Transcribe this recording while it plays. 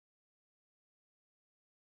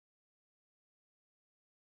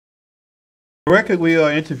Record, we are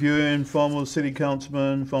interviewing former city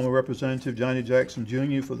councilman, former representative Johnny Jackson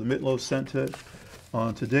Jr. for the Midlow Center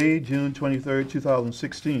on today, June 23rd,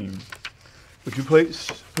 2016. Would you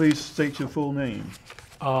please state your full name?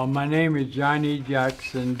 My name is Johnny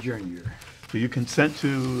Jackson Jr. Do you consent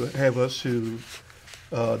to have us do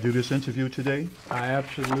this interview today? I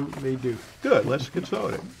absolutely do. Good, let's get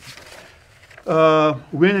started.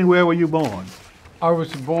 When and where were you born? I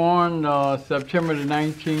was born September the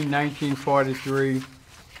 19th, 1943,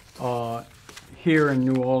 here in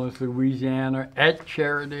New Orleans, Louisiana, at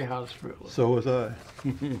Charity Hospital. So was I.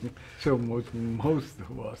 So most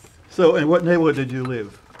of us. So in what neighborhood did you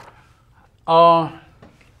live?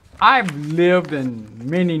 I've lived in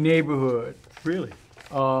many neighborhoods. Really?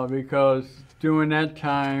 Because during that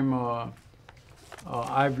time,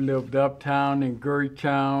 I've lived uptown in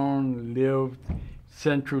Gerrytown, lived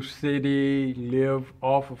Central City, lived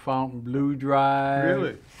off of Fontainebleau Drive.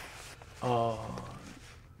 Really?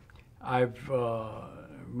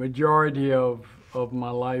 Majority of my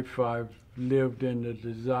life I've lived in the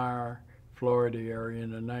Desire, Florida area in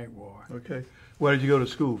the Ninth Ward. Okay. Where did you go to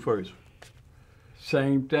school first?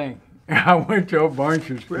 Same thing. I went to a bunch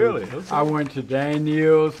of schools. Really? Okay. I went to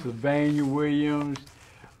Daniels, Sylvania Williams,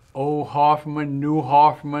 Old Hoffman, New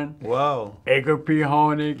Hoffman, Wow. Edgar P.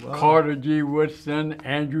 Honig, Wow. Carter G. Woodson,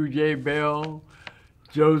 Andrew J. Bell,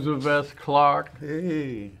 Joseph S. Clark.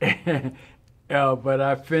 Hey. But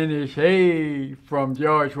I finished, from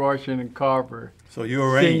George Washington Carver So you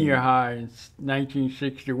were Senior High in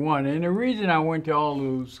 1961. And the reason I went to all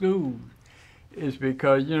those schools is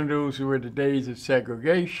because, those were the days of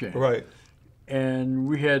segregation. Right. And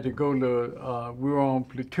we had to go to, we were on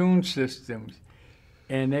platoon systems.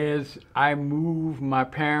 And as I moved, my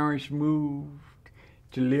parents moved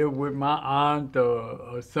to live with my aunt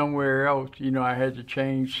or somewhere else, I had to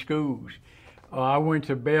change schools. I went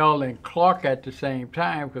to Bell and Clark at the same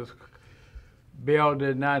time because Bell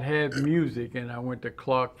did not have music, and I went to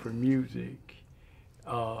Clark for music.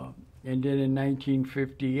 And then in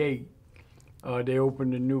 1958, they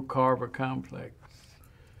opened the new Carver complex.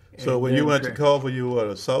 So when you went to Carver, you were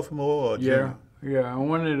a sophomore or junior? Yeah,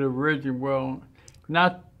 one of the original, well,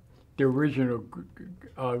 not the original,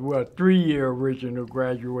 3-year original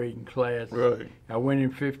graduating class. Right. I went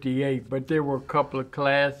in 58, but there were a couple of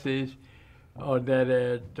classes that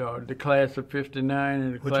had the class of 59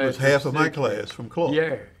 and the Which class was half of my 60. class from Clark.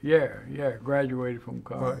 Yeah, graduated from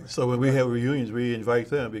Carver. Right. So when we have reunions, we invite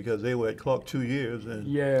them because they were at Clark 2 years and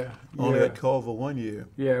only at Carver 1 year.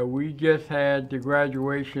 Yeah, we just had the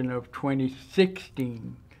graduation of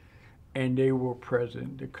 2016, and they were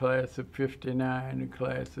present, the class of 59, the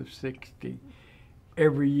class of 60.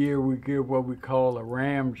 Every year we give what we call a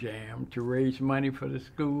Ram Jam to raise money for the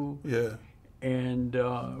school. Yeah. And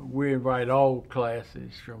we invite all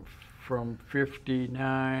classes from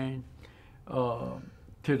 59 to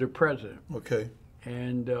the present. Okay.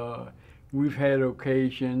 And we've had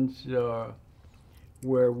occasions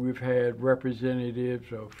where we've had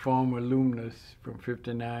representatives of former alumnus from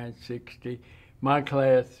 59, 60. My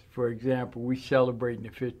class, for example, we celebrating the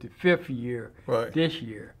 55th year this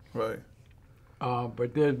year. Right.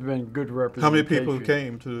 But there's been good representation. How many people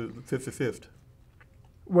came to the 55th?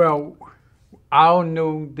 Well, I'll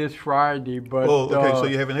know this Friday, but... Oh, okay, so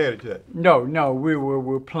you haven't had it yet? No,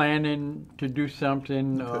 we're planning to do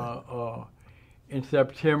something in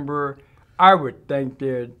September. I would think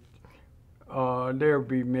that there'll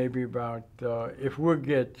be maybe about, if we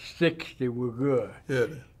get 60, we're good. Yeah.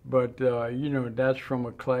 But, that's from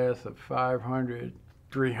a class of 500,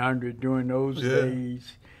 300 during those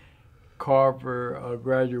days. Carver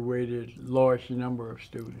graduated large number of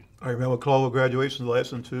students. I remember Carver graduation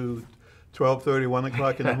lasting to 12:30, 1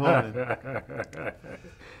 o'clock in the morning.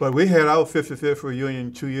 But we had our 55th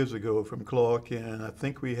reunion 2 years ago from Clark, and I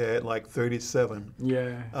think we had like 37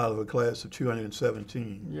 out of a class of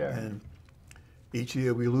 217. Yeah. And each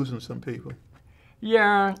year we're losing some people.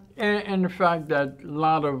 Yeah, and the fact that a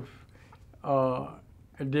lot of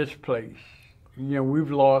displaced,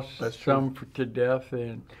 we've lost some to death,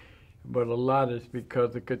 but a lot is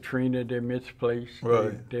because of Katrina. They're misplaced.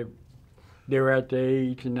 Right. They're at the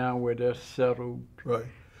age now where they're settled. Right.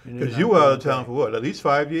 Because you were out of town for what, at least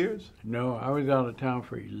 5 years? No, I was out of town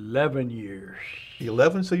for 11 years.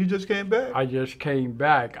 11? So you just came back? I just came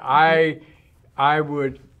back. I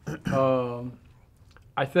would,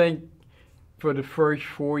 I think for the first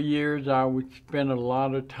 4 years, I would spend a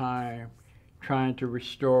lot of time trying to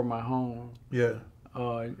restore my home. Yeah.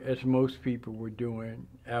 As most people were doing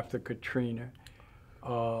after Katrina.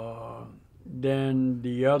 Then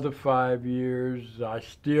the other 5 years, I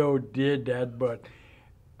still did that, but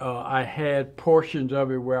I had portions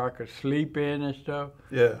of it where I could sleep in and stuff.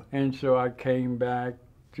 Yeah. And so I came back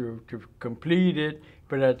to complete it,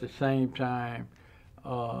 but at the same time,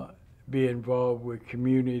 be involved with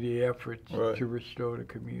community efforts Right. to restore the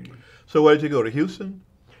community. So where did you go, to Houston?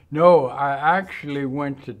 No, I actually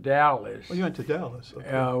went to Dallas. Oh, you went to Dallas.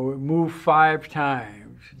 Okay. We moved 5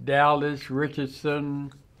 times. Dallas,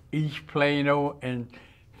 Richardson, East Plano, and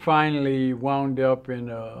finally wound up in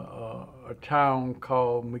a town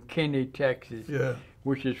called McKinney, Texas, Yeah.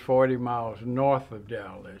 which is 40 miles north of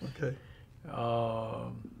Dallas. Okay.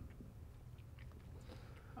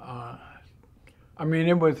 I mean,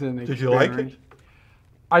 it was an experience. Did you like it?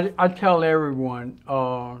 I tell everyone,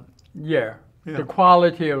 yeah, Yeah. the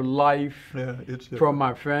quality of life Yeah, it's different. from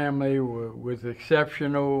my family was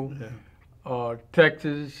exceptional. Yeah.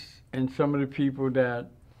 Texas and some of the people that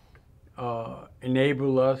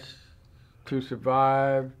enable us to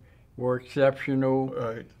survive were exceptional.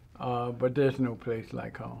 Right. But there's no place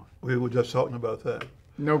like home. We were just talking about that.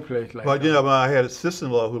 No place like But home. you know, I had a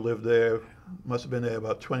sister-in-law who lived there. Must have been there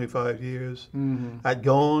about 25 years. Mm-hmm. I'd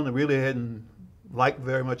gone. I really hadn't liked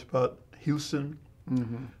very much about Houston.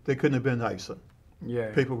 Mm-hmm. They couldn't have been nicer.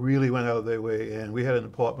 Yeah. People really went out of their way, and we had an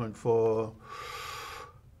apartment for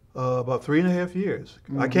about 3.5 years.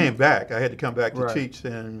 I came back. I had to come back to Right. teach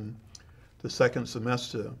in the second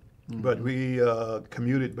semester, Mm-hmm. but we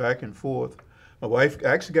commuted back and forth. My wife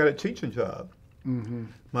actually got a teaching job. Mm-hmm.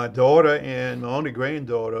 My daughter and my only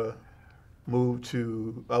granddaughter moved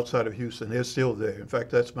to outside of Houston. They're still there. In fact,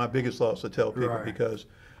 that's my biggest loss to tell people Right. because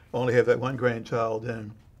I only have that one grandchild,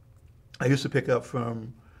 and I used to pick up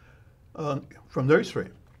from nursery.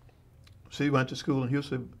 She went to school in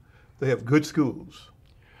Houston. They have good schools.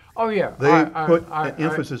 Oh yeah. They put an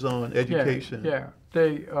emphasis on Yeah, education. yeah.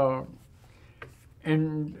 They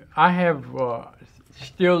and I have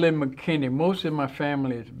still in McKinney. Most of my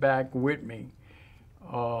family is back with me.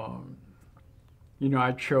 You know,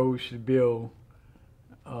 I chose to build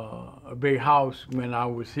a big house when I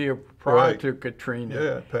was here prior Right. to Katrina.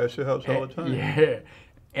 Yeah, pass your house all the time. Yeah,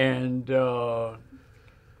 and so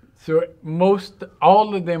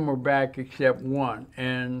all of them were back except one,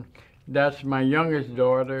 and that's my youngest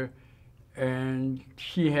daughter, and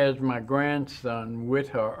she has my grandson with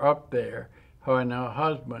her up there, her and her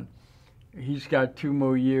husband. He's got 2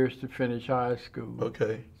 more years to finish high school.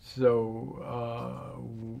 Okay.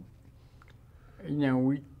 So, you know,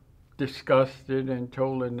 we discussed it and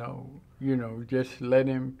told her no, you know, just let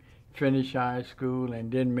him finish high school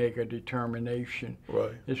and then make a determination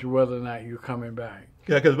Right. as to whether or not you're coming back.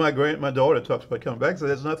 Yeah, because my daughter talks about coming back, so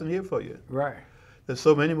there's nothing here for you. Right. There's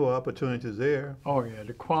so many more opportunities there. Oh, yeah,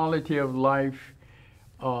 the quality of life.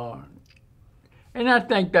 And I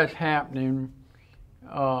think that's happening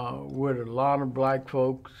with a lot of black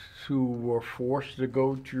folks who were forced to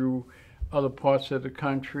go through other parts of the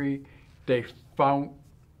country. They found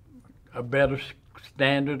a better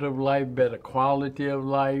standard of life, better quality of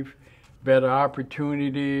life, better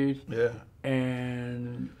opportunities, Yeah.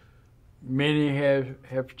 and many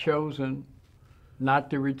have chosen not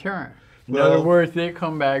to return. In Well- other words, they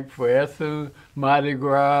come back for Easter, Mardi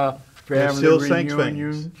Gras, They're family still Saints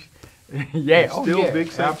reunions. fans. Yeah, They're still yeah, big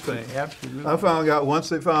Saints absolutely, fans. absolutely. I found out once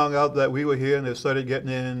they found out that we were here, and they started getting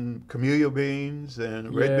in Camellia beans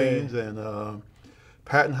and red Yeah. beans and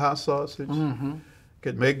patent hot sausage. Mm-hmm.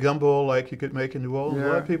 Could make gumbo like you could make in New Orleans. A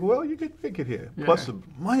lot of Yeah. people, well, you could make it here. Yeah. Plus the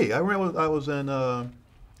money. I remember I was in a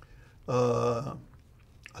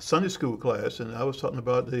Sunday school class, and I was talking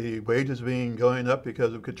about the wages going up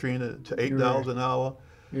because of Katrina to $8 an hour.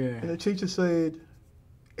 Yeah, And the teacher said,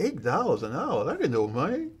 $8 an hour? That ain't no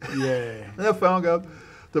money. yeah. And I found out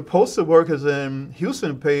the postal workers in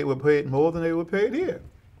Houston were paid more than they were paid here.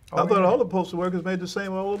 I Oh, thought yeah. all the postal workers made the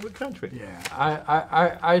same all over the country. Yeah,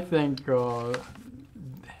 I think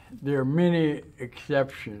there are many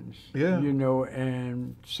exceptions. Yeah. You know,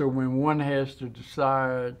 and so when one has to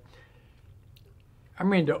decide, I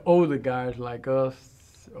mean, the older guys like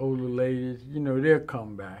us, older ladies, you know, they'll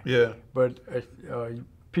come back. Yeah. But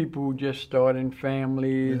people who just starting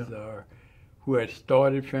families or who had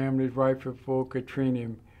started families right before Katrina,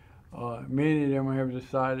 many of them have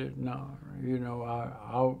decided, no, you know,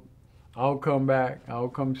 I'll come back. I'll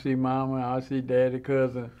come see Mama. I'll see Daddy,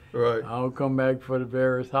 cousin. Right. I'll come back for the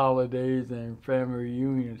various holidays and family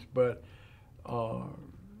reunions. But,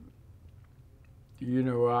 you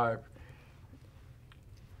know,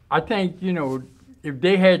 I think, you know, if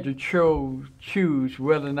they had to choose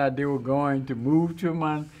whether or not they were going to move to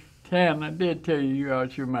Montana, they'd tell you you're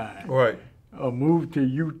out your mind. Right. Or move to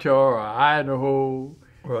Utah or Idaho.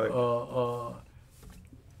 Right.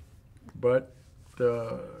 But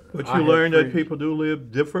But I you had learned that friends. people do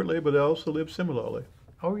live differently, but they also live similarly.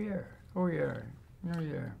 Oh yeah, oh yeah, oh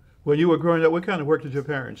yeah. When you were growing up, what kind of work did your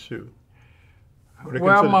parents do? Were they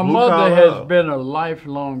Well, considered my blue mother collar has or- been a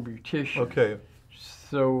lifelong beautician. Okay.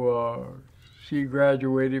 So she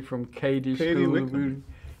graduated from Katy Katy School of Wickman. Beauty.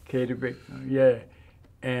 Katy Wickman, yeah.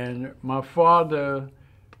 And my father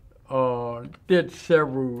did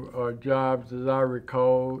several jobs, as I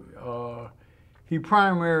recall. He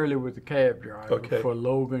primarily was a cab driver Okay. for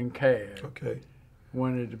Logan Cab, Okay.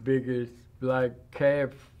 one of the biggest black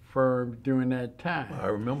cab firms during that time. I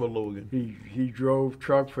remember Logan. He drove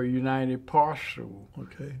truck for United Parcel.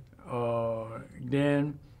 Okay.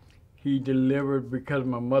 Then he delivered, because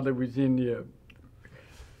my mother was in the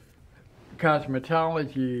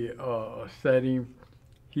cosmetology setting,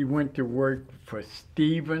 he went to work for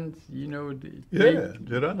Stevens, you know. Yeah.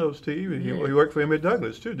 Did I know Steve? And Yeah. he worked for Emmett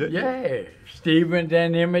Douglas too, didn't he? Yeah, Stevens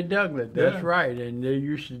and Emmett Douglas, that's Yeah. right. And they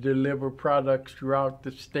used to deliver products throughout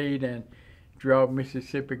the state and throughout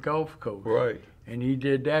Mississippi Gulf Coast. Right. And he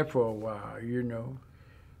did that for a while, you know.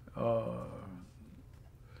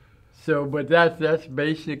 But that's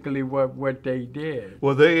basically what they did.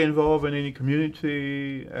 Were they involved in any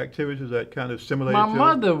community activities that kind of stimulated My you?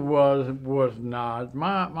 mother was not.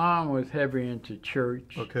 My mom was heavy into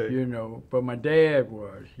church, Okay. you know, but my dad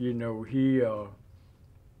was, you know, he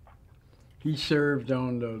served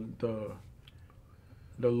on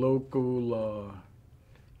the local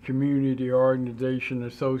community organization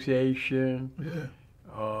association. Yeah.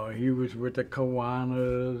 He was with the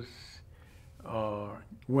Kiwanis.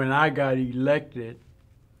 When I got elected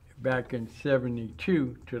back in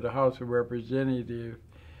 '72 to the House of Representatives,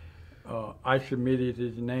 I submitted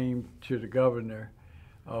his name to the governor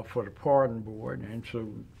for the pardon board, and so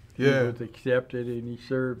he Yeah. was accepted, and he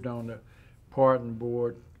served on the pardon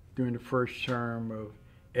board during the first term of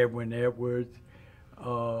Edwin Edwards.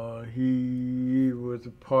 He was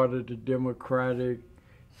a part of the Democratic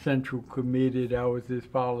Central Committee. That was his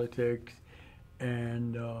politics.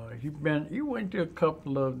 And he went to a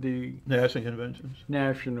couple of the National conventions.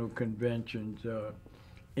 national conventions.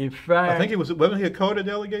 In fact, I think wasn't he a Carter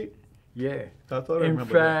delegate? yeah. I thought I In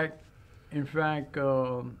remember that. fact,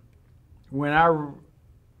 when I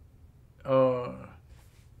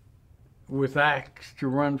was asked to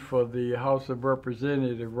run for the House of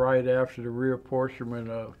Representatives right after the reapportionment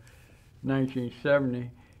of 1970,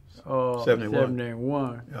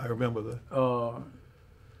 71. Yeah, I remember that.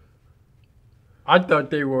 I thought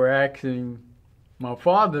they were asking my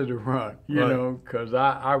father to run, you Right. know, because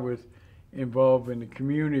I was involved in the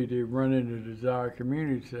community, running the Desire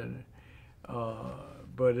Community Center.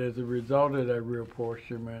 But as a result of that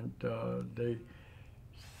reapportionment,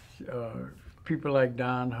 people like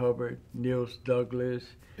Don Hubbard, Niels Douglas,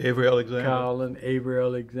 Avery Alexander. Colin, Avery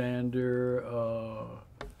Alexander,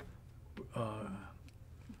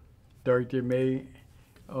 Dorothy May,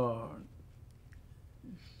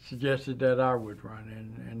 suggested that I would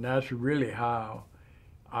run, and that's really how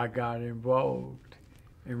I got involved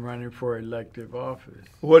in running for elective office.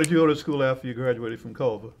 Where did you go to school after you graduated from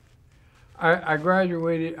Culver? I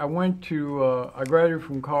graduated. I graduated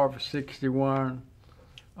from Carver '61.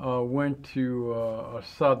 Went to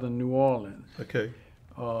Southern New Orleans Okay.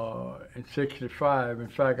 in '65. In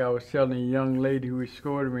fact, I was telling a young lady who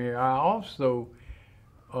escorted me. I also,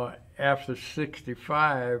 after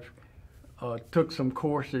 '65. Took some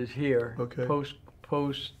courses here, Okay.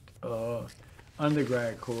 post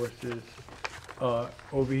undergrad courses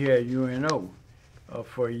over here at UNO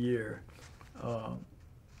for a year.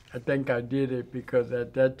 I think I did it because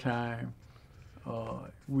at that time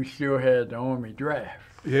we still had the Army draft,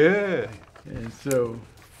 Yeah. and so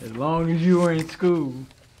as long as you were in school,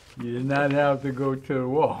 you did not have to go to the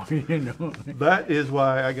wall, you know. That is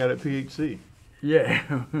why I got a PhD. Yeah.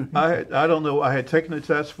 I don't know. I had taken the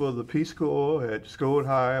test for the Peace Corps. I had scored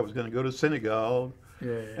high. I was going to go to Senegal,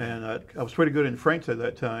 Yeah. and I was pretty good in French at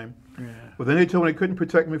that time. Yeah. But then they told me they couldn't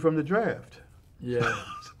protect me from the draft. Yeah.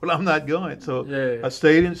 Well, I'm not going. So Yeah. I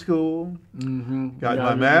stayed in school, Mm-hmm. got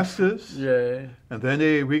my master's, Yeah. and then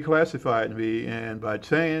they reclassified me. And by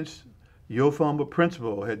chance, your former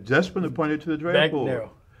principal had just been appointed to the draft Back board. now.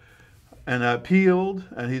 And I appealed,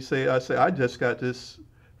 and I said, I just got this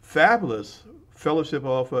fabulous fellowship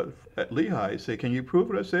offer at Lehigh. He said, can you prove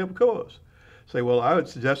it? I said, of course. Say, well, I would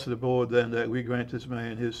suggest to the board then that we grant this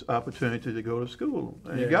man his opportunity to go to school,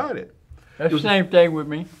 and he Yeah. got it. That's the same thing with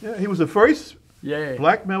me. Yeah, he was the first Yeah.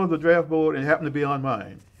 black member of the draft board, and happened to be on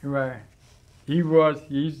mine. Right.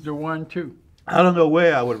 He's the one too. I don't know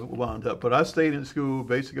where I would have wound up, but I stayed in school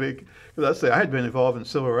basically because I had been involved in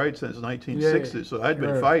civil rights since 1960, Yeah. so I'd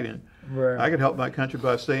been Right. fighting. Right. I can help my country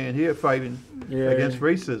by staying here fighting against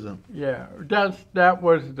racism. Yeah, that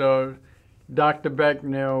was the Dr.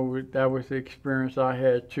 Becknell. That was the experience I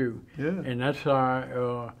had too. Yeah. And that's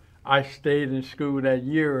how I stayed in school that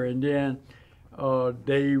year. And then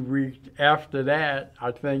they reached after that.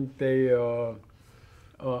 I think they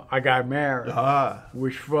I got married,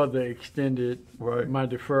 which further extended my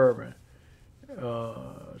deferment.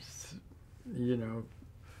 You know.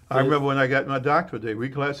 I remember when I got my doctorate, they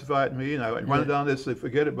reclassified me, and I went running down there and said,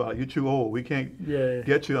 forget about it, you're too old. We can't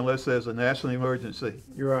get you unless there's a national emergency.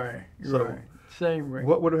 Right, right. Same way.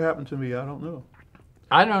 What would have happened to me? I don't know.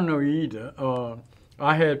 I don't know either.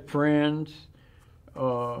 I had friends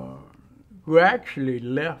who actually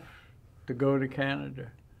left to go to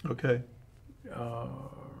Canada. Okay.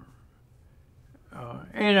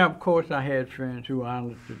 And of course, I had friends who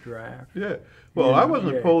honored the draft. Yeah. Well, I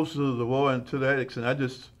wasn't opposed to the war and to that extent. I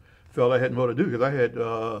just felt I had more to do because I had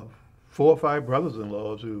 4 or 5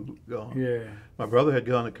 brothers-in-laws who gone. Yeah. My brother had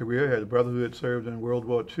gone to Korea. I had a brother who had served in World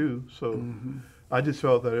War II. So I just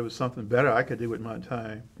felt that it was something better I could do with my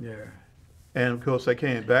time. Yeah. And of course, I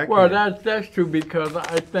came back. Well, that's true because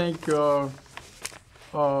I think you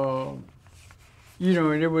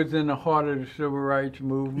know, it was in the heart of the civil rights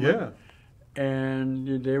movement. Yeah.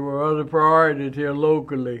 And there were other priorities here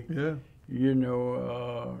locally. Yeah. You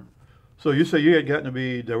know. So you say you had gotten to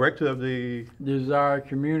be director of the Desire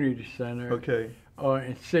Community Center. Okay.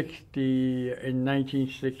 In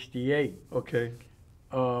 1968. Okay.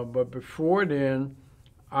 But before then,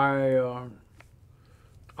 I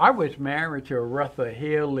was married to Aretha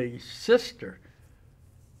Haley's sister.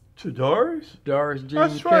 To Doris? Doris Jean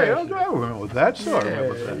That's right. Cassidy. I remember that. So I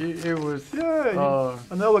remember that. It was.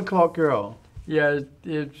 Another Clark girl. Yeah,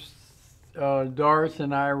 it's Doris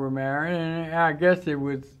and I were married, and I guess it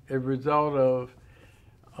was a result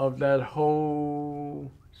of that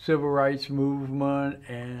whole civil rights movement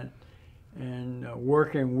and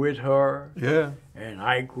working with her. Yeah. And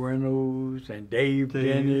Ike Reynolds and Dave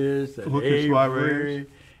Dennis and Lucas Suarez.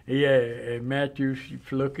 Yeah, and Matthew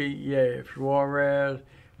Fluky. Yeah, Suarez,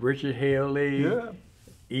 Richard Haley. Yeah.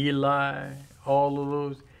 Eli, all of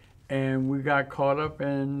those, and we got caught up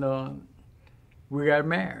and we got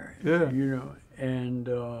married. Yeah. You know, and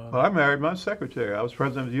well, I married my secretary. I was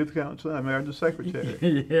president of the youth council. I married the secretary.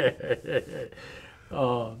 Yeah.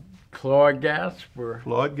 Claude Gasper.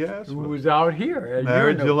 Claude Gasper. Who was out here.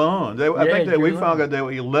 Married Jelon. I think that we Jelon. found out there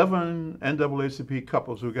were 11 NAACP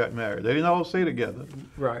couples who got married. They didn't all stay together.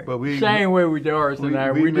 Right. But same way with Doris and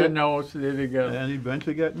I. We didn't all stay together. And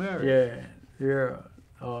eventually got married. Yeah.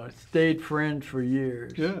 Yeah. Stayed friends for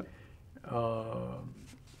years. Yeah.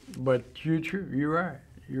 But you're right.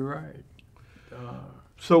 You're right.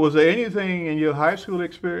 So was there anything in your high school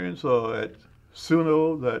experience or at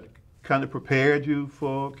SUNO that kind of prepared you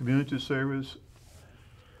for community service?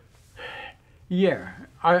 Yeah.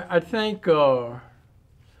 I think, you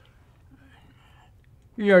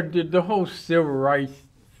know, the whole civil rights,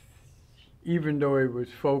 even though it was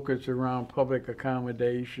focused around public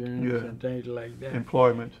accommodations and things like that.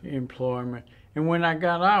 Employment. And when I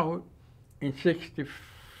got out in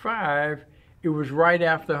 '65, it was right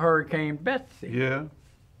after Hurricane Betsy. Yeah.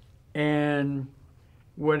 And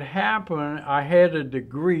what happened, I had a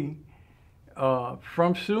degree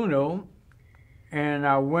from SUNO, and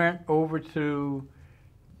I went over to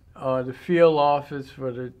the field office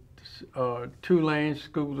for the Tulane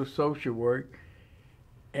School of Social Work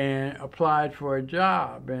and applied for a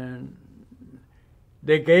job. And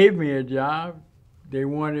they gave me a job. They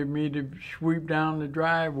wanted me to sweep down the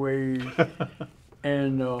driveways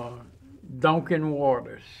and Duncan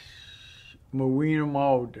Waters, Marina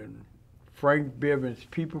Malden, Frank Bibbins,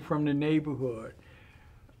 people from the neighborhood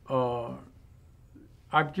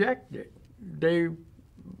objected. They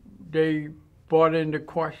brought into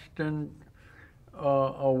question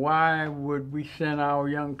why would we send our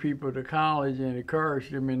young people to college and encourage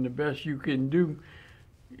them, and the best you can do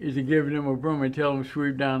is to give them a broom and tell them to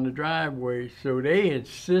sweep down the driveway. So they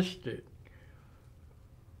insisted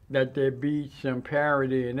that there be some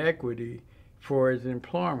parity and equity for his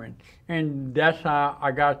employment. And that's how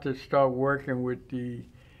I got to start working with the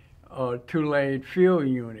Tulane Field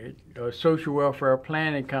Unit, Social Welfare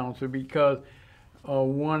Planning Council, because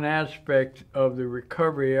one aspect of the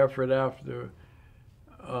recovery effort after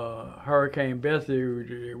Hurricane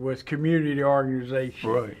Betsy was community organization.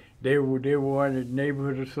 Right. They were under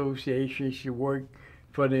neighborhood associations to work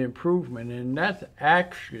for the improvement, and that's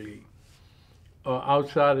actually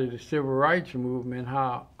outside of the civil rights movement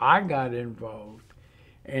how I got involved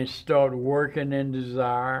and started working in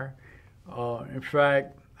Desire. In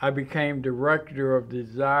fact, I became director of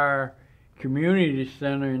Desire community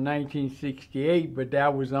center in 1968, but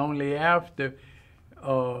that was only after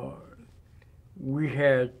we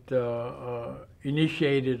had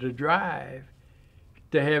initiated a drive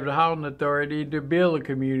to have the housing authority to build a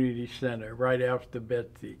community center right after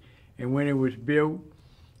Betsy. And when it was built,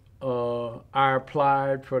 I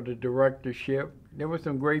applied for the directorship. There were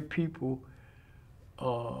some great people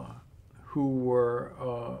who were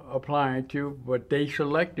applying to, but they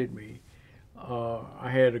selected me. I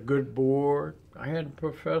had a good board. I had a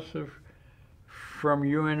professor from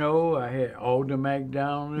UNO. I had Alder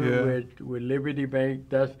McDonald with Liberty Bank.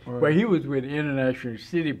 That's well, he was with International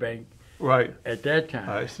City Bank at that time.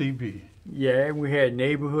 ICB. Yeah, we had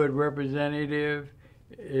neighborhood representative.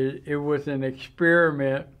 It was an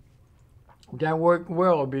experiment that worked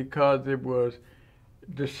well because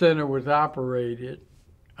the center was operated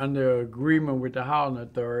under agreement with the housing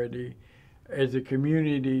authority as a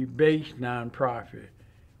community-based nonprofit,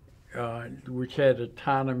 which had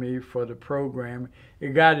autonomy for the program. It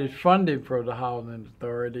got its funding from the housing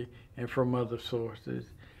authority and from other sources,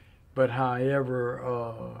 but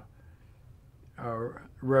however,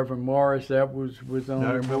 Reverend Morris that was on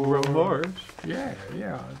the board. Reverend Morris.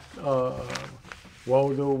 Yeah.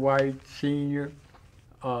 Waldo White Sr.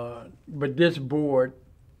 But this board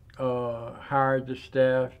hired the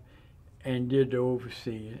staff and did the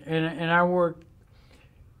overseeing. And I worked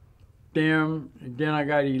them, then I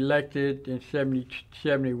got elected in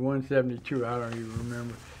 71, 72, I don't even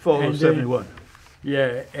remember. Fall of 71.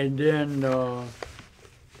 Yeah, and then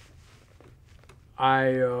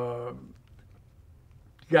I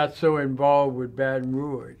got so involved with Baton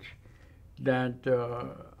Rouge that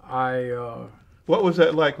What was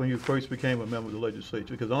that like when you first became a member of the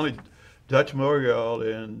legislature? Because only Dutch Morial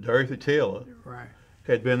and Dorothy Taylor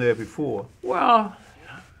had been there before. Well,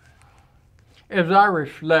 as I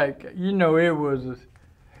reflect, you know, it was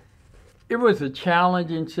a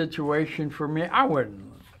challenging situation for me. I wasn't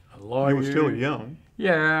a lawyer. You were still young.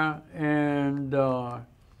 Yeah, and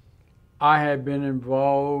I had been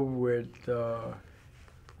involved with, I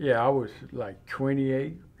was like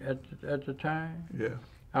 28 at the time. Yeah.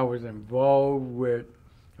 I was involved with,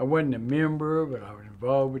 I wasn't a member, but I was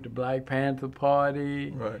involved with the Black Panther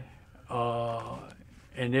Party.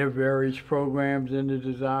 And their various programs in the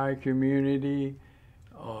desired community.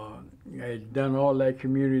 I had done all that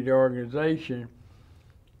community organization.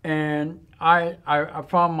 And I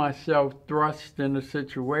found myself thrust in a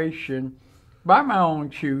situation by my own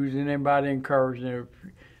choosing and by the encouragement of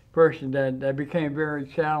a person that became very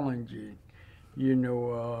challenging. You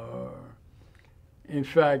know, in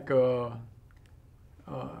fact,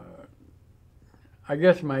 I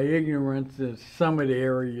guess my ignorance in some of the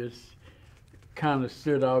areas kind of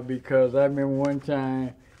stood out because I remember one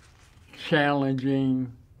time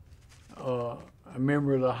challenging a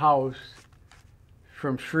member of the House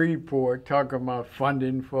from Shreveport talking about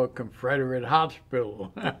funding for a Confederate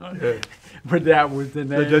hospital. But that was the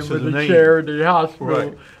name of the charity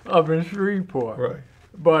hospital up in Shreveport.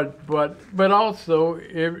 But also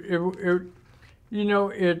it you know,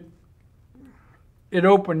 it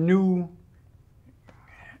opened new,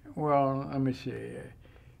 well, let me see,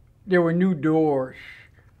 there were new doors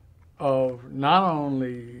of not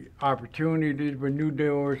only opportunities, but new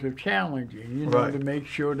doors of challenging, you know, to make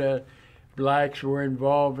sure that blacks were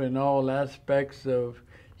involved in all aspects of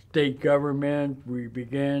state government. We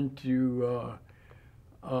began to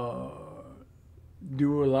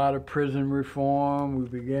do a lot of prison reform. We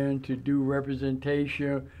began to do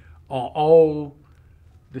representation on all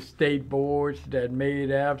the state boards that made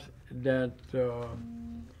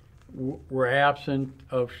were absent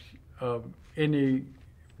of any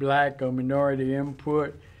black or minority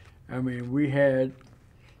input. I mean, we had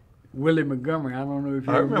Willie Montgomery. I don't know if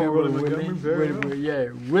you remember Willie Montgomery very well.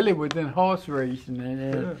 Yeah, Willie was in horse racing,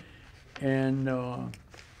 and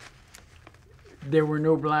there were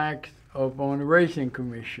no blacks up on the racing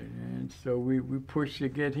commission, and so we pushed to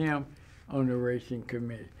get him on the racing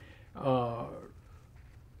committee.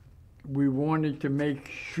 We wanted to make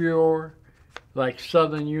sure, like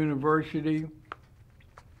Southern University,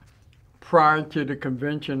 prior to the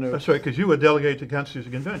convention of... That's right, because you were delegate to the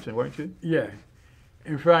Constitutional Convention, weren't you? Yeah.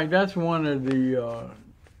 In fact, that's one of the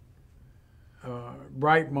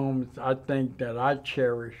bright moments I think that I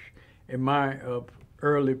cherish in my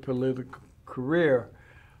early political career,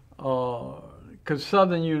 because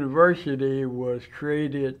Southern University was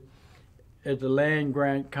created at the land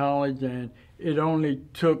grant college, and it only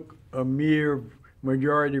took a mere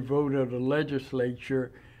majority vote of the legislature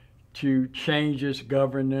to change its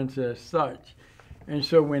governance as such. And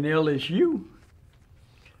so when LSU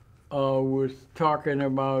was talking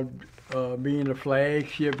about being a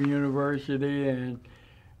flagship university, and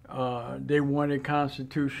they wanted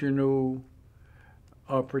constitutional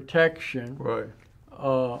protection. Right.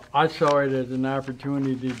 I saw it as an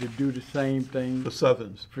opportunity to do the same thing The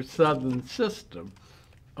Southerns. for Southern system.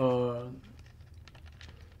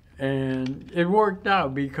 And it worked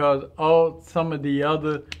out because some of the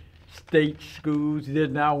other state schools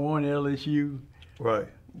did not want LSU Right.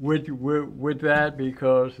 with that,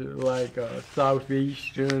 because like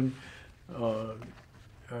Southeastern,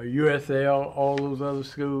 USL, all those other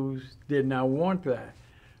schools did not want that.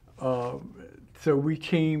 So we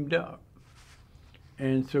teamed up.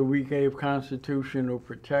 And so we gave constitutional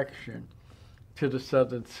protection to the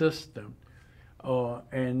Southern system.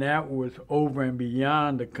 And that was over and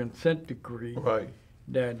beyond the consent decree Right.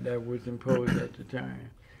 that was imposed at the time.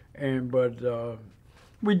 But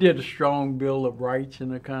we did a strong Bill of Rights in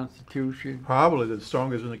the Constitution. Probably the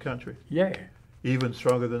strongest in the country. Yeah, Even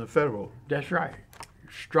stronger than the federal. that's right.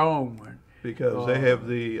 Strong one. Because they have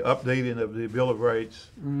the updating of the Bill of Rights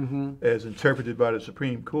as interpreted by the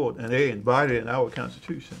Supreme Court, and they embody it in our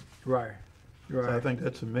Constitution. Right, right. So I think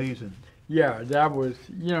that's amazing. Yeah, that was,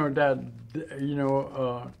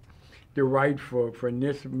 the right for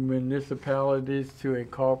municipalities to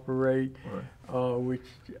incorporate, Right. which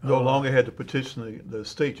No longer had to petition the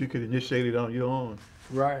state; you could initiate it on your own.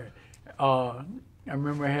 right. I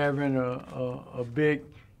remember having a big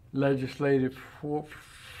legislative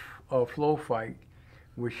flow fight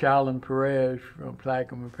with Shalom Perez from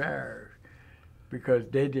Plaquemine Parish, because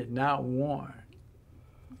they did not want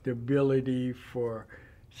the ability for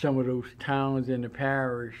some of those towns in the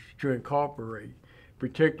parish to incorporate,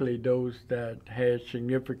 particularly those that had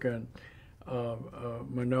significant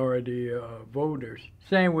minority voters.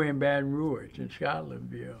 Same way in Baton Rouge and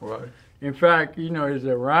Scotlandville. Right. In fact, it's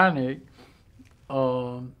ironic,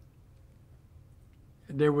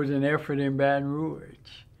 there was an effort in Baton Rouge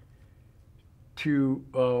to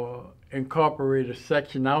incorporate a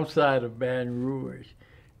section outside of Baton Rouge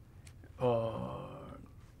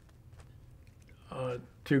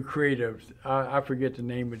to create I forget the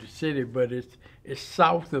name of the city, but it's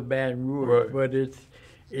south of Baton Rouge, Right. but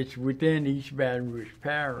it's within East Baton Rouge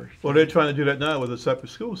Parish. Well, they're trying to do that now with a separate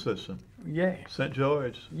school system, Yeah. St.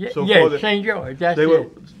 George. Yeah, So yeah, for the- St. George. That's They were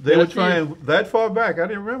it. they were That's trying it. that far back. I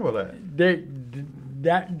didn't remember that.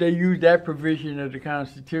 They used that provision of the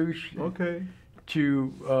Constitution Okay.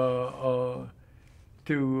 to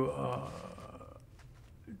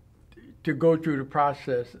go through the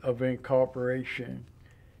process of incorporation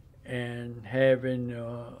and having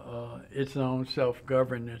its own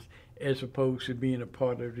self-governance, as opposed to being a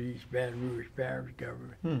part of the East Baton Rouge Parish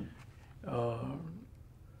government.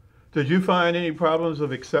 Did you find any problems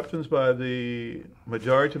of acceptance by the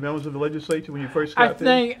majority of members of the legislature when you first got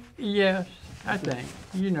there? Yes, I think.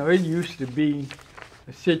 It used to be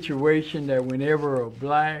a situation that whenever a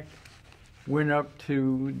black went up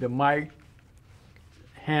to the mic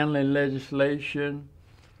handling legislation,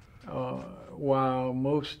 while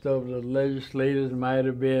most of the legislators might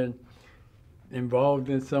have been involved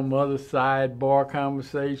in some other sidebar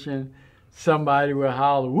conversation, somebody would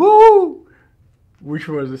holler, "Woo!" which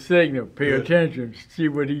was a signal, pay Yeah. attention, see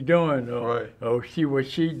what he doing, or see what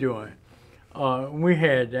she doing. We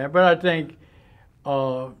had that, but I think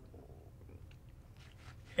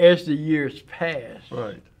as the years passed,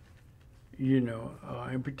 Right.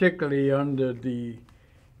 And particularly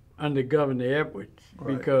under Governor Edwards,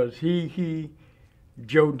 Right. because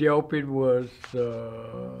Joe Delpit was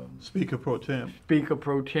Speaker pro tem. Speaker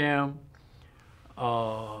pro tem.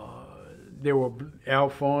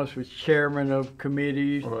 Alphonse was chairman of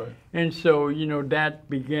committees, Right. and so that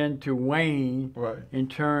began to wane Right. in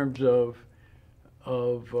terms of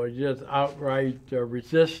just outright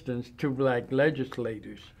resistance to black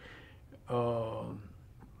legislators.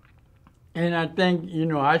 And I think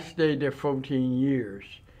I stayed there 14 years,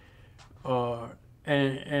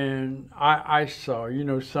 and I saw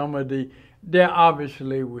some of there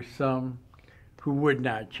obviously were some who would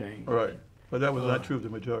not change. Right. But that was not true of the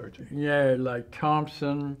majority. Yeah, like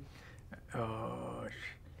Thompson,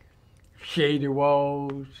 Shady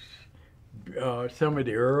Walls, some of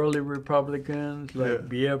the early Republicans like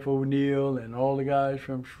B.F. O'Neill and all the guys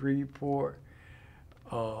from Shreveport.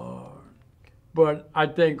 But I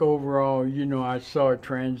think overall, I saw a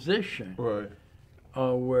transition Right.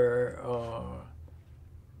 where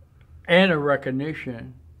and a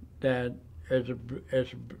recognition that as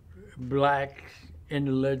blacks in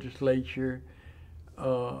the legislature,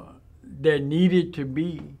 there needed to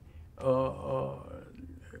be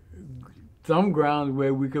some grounds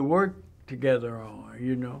where we could work together on,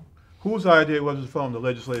 Whose idea was it to form the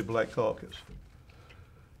Legislative Black Caucus?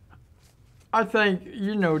 I think,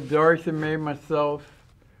 you know, Dorothy May, myself,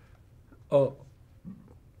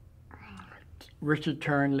 Richard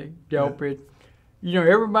Turnley, Delpit. You know,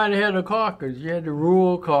 everybody had a caucus. You had the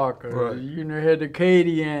rural caucus. Right. You know, you had the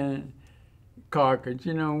Acadian caucus.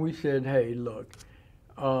 You know, and we said, hey, look,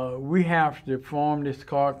 we have to form this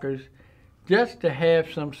caucus just to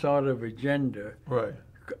have some sort of agenda, Right.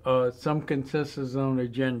 some consensus on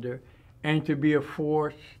agenda, and to be a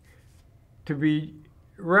force to be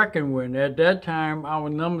reckoned with. At that time, our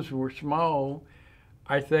numbers were small.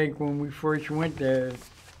 I think when we first went there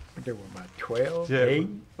were about 12, Yeah, 8,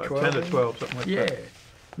 about 12. 10 to 12, something like that. Yeah,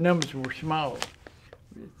 numbers were small.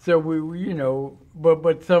 So we, you know,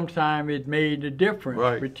 but sometimes it made a difference,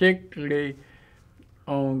 Right. particularly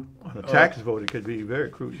on The tax vote, it could be very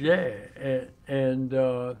crucial. yeah, and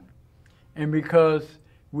because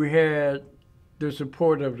we had the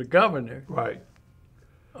support of the governor. Right.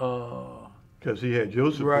 Because he had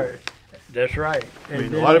Joseph. Right. That's right. I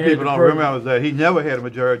mean, a lot of people don't remember that he never had a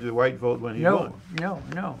majority of the white vote when he won. No.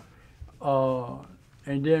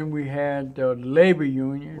 And then we had the labor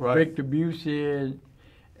union, Right. Victor Busey,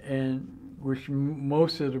 and which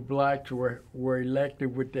most of the blacks were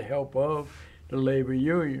elected with the help of the labor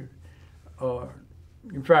union.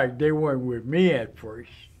 In fact, they weren't with me at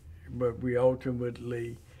first, but we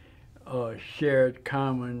ultimately shared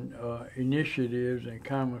common initiatives and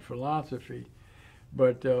common philosophy.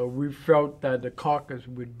 But we felt that the caucus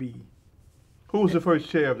would be. Who was the first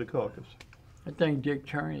chair of the caucus? I think Dick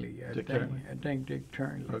Turnley. I think Dick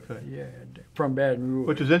Turnley. Okay. Yeah, from Baton Rouge.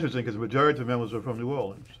 Which is interesting because the majority of members are from New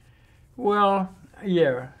Orleans. Well,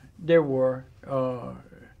 yeah, there were.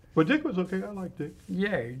 But Dick was okay. I like Dick.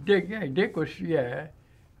 Yeah, Dick was, yeah.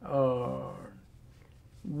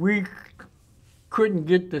 We couldn't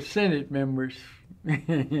get the Senate members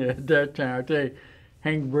at that time. I tell you,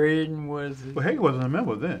 Hank Braden was. Well, Hank wasn't a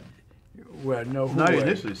member then. Well, no, who Not was?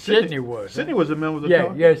 initially. Sidney was. Sidney was a member of the yeah,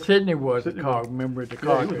 caucus. yeah, Sidney was Sidney a member of the Yeah,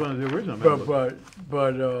 caucus. he was one of the original members.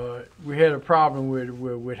 But we had a problem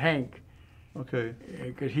with Hank. Okay.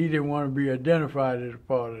 Because he didn't want to be identified as a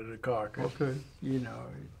part of the caucus. Okay. You know,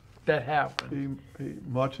 that happened. He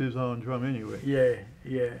marched his own drum anyway. Yeah.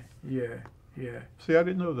 See, I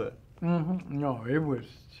didn't know that. No, it was,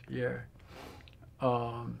 yeah.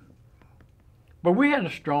 But we had a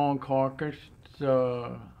strong caucus.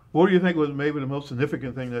 What do you think was maybe the most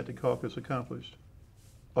significant thing that the caucus accomplished?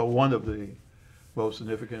 Or one of the most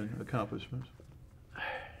significant accomplishments?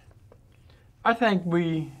 I think,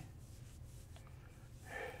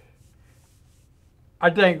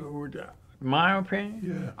 my opinion,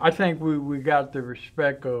 Yeah. I think we got the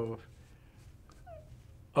respect of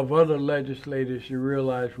other legislators who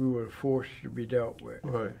realized we were a force to be dealt with.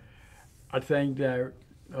 Right. I think that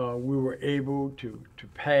we were able to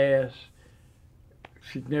pass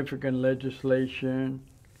significant legislation,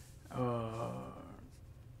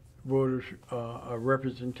 voters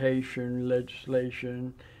representation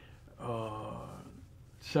legislation,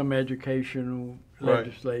 some educational Right.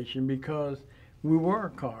 legislation, because we were a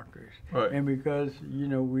caucus, Right. and because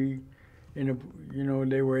there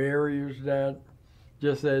were areas that,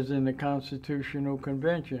 just as in the Constitutional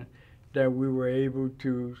Convention, that we were able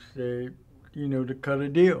to say, to cut a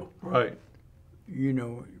deal. Right.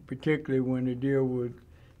 Particularly when the deal was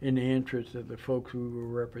in the interest of the folks we were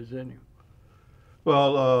representing.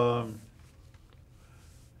 Well,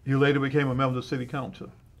 you later became a member of the city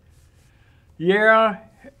council. Yeah,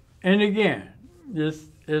 and again, it's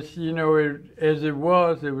as it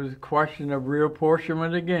was a question of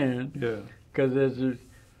reapportionment again. Yeah. Because it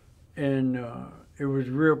was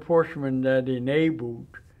reapportionment that enabled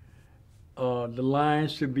the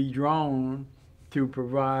lines to be drawn to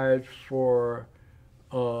provide for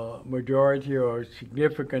majority or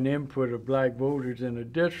significant input of black voters in the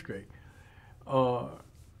district.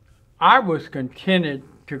 I was contented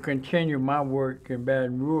to continue my work in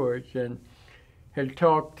Baton Rouge and had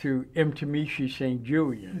talked to M. Tamishi St.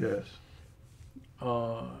 Julian Yes.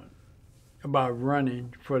 about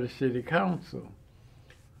running for the city council.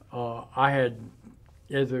 I had,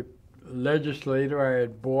 as a legislator, I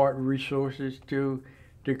had brought resources to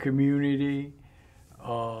the community.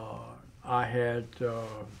 I had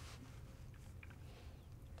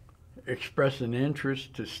expressed an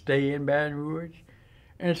interest to stay in Baton Rouge.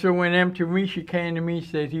 And so when M. Tamishi came to me and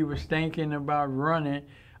said he was thinking about running,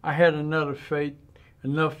 I had enough faith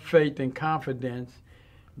and confidence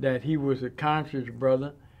that he was a conscious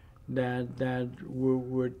brother, that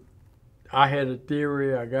would I had a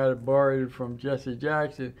theory, I got it borrowed from Jesse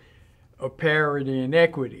Jackson, of parity and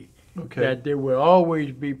equity. Okay. That there will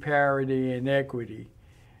always be parity and equity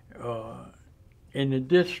in the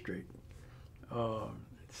district.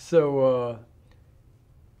 So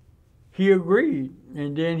he agreed,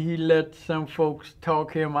 and then he let some folks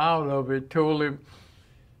talk him out of it. Told him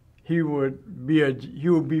he would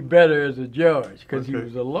be better as a judge because he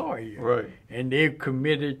was a lawyer, Right. and they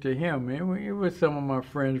committed to him. And it was some of my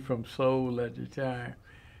friends from Seoul at the time.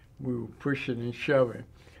 We were pushing and shoving,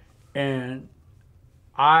 and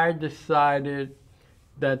I decided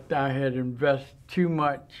that I had invested too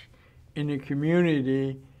much in the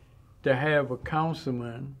community to have a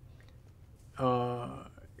councilman,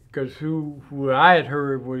 because who I had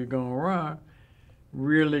heard was going to run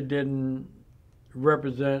really didn't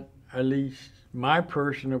represent at least my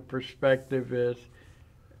personal perspective as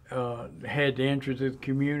had the interest of the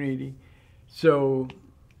community. So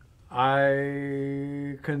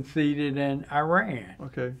I conceded and I ran.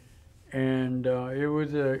 Okay. And it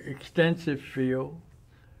was an extensive field.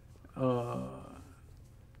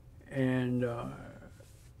 And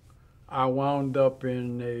I wound up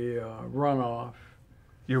in a runoff.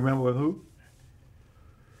 You remember with who?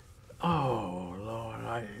 Oh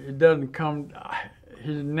Lord, it doesn't come.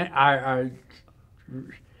 His name, I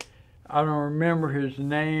don't remember his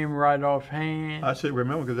name right offhand. I should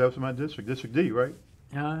remember because that was my district, District D, right?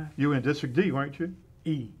 Huh? You were in District D, weren't you?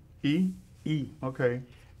 E. E. E. Okay.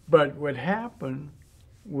 But what happened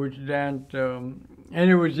was that, and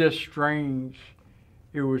it was just strange.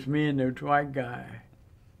 It was me and the white guy.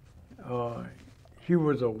 He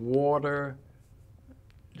was a water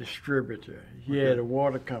distributor. He had a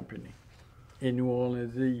water company in New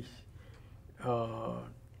Orleans East.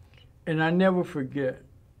 And I never forget,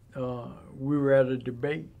 we were at a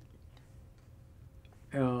debate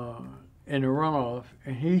in a runoff,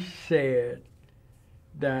 and he said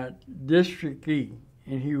that District E,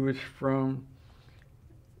 and he was from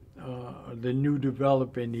the new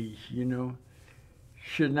developing East, you know,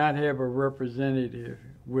 should not have a representative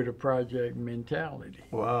with a project mentality.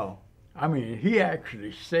 Wow. I mean, he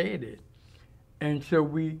actually said it. And so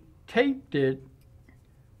we taped it.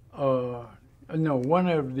 One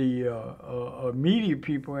of the media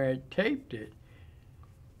people had taped it,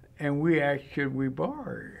 and we asked should we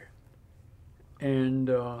borrow it. And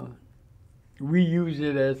we used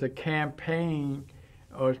it as a campaign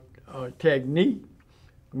technique.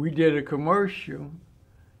 We did a commercial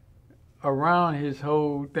around his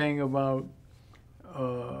whole thing about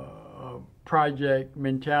project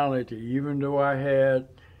mentality. Even though I had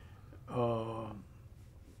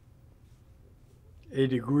a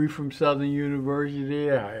degree from Southern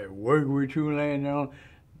University, I had worked with Tulane,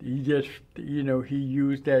 he just, he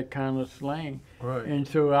used that kind of slang. Right. And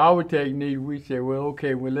so our technique, we said,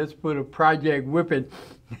 let's put a project whipping,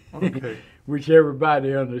 Okay. which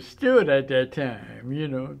everybody understood at that time,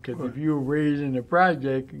 because if you were raised in the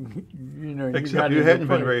project, Except you hadn't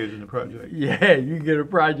been raised in the project. Yeah, you get a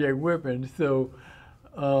project whipping. So,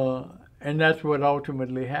 and that's what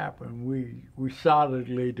ultimately happened. We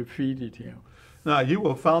solidly defeated him. Now, you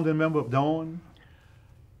were a founding member of DAWN?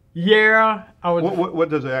 Yeah, I was. What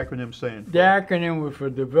does the acronym stand for? The acronym was for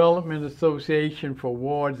Development Association for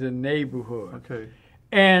Wards and Neighborhoods. Okay.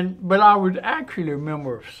 But I was actually a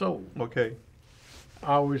member of SOUL. Okay.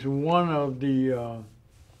 I was one of the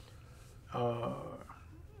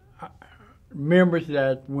members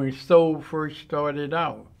that when SOUL first started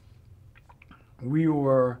out, we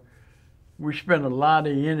spent a lot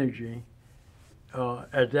of energy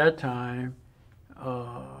at that time.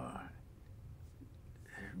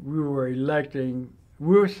 We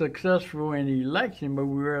were successful in the election, but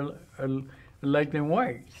we were electing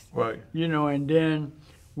whites. Right. And then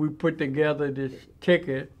we put together this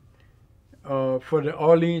ticket for the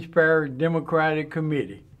Orleans Parish Democratic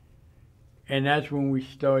Committee. And that's when we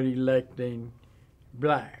started electing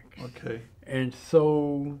blacks. Okay. And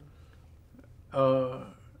so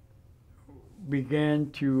began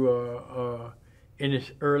to, in the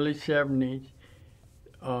early 70s,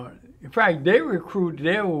 in fact, they were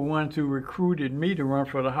ones who recruited me to run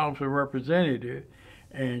for the House of Representatives,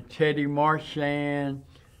 and Teddy Marchand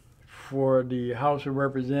for the House of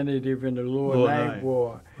Representatives in the Lower Ninth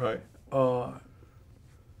Ward. Right.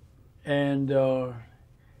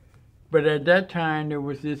 But at that time, there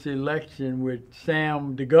was this election with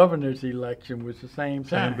the governor's election was the same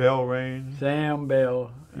time. Sam Bell ran. Sam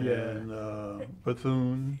Bell, yeah. And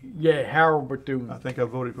Bethune. Yeah, Harold Bethune. I think I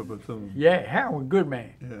voted for Bethune. Yeah, Harold, good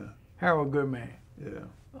man. Yeah. Harold, good man. Yeah.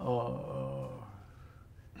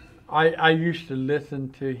 I used to listen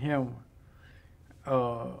to him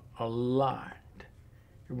a lot.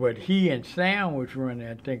 But he and Sam was running,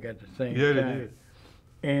 I think, at the same time. Yeah, they did.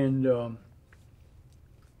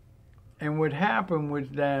 And what happened was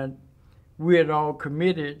that we had all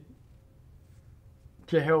committed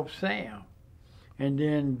to help Sam. And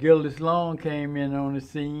then Gillis Long came in on the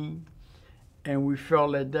scene, and we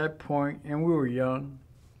felt at that point, and we were young,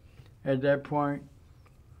 at that point,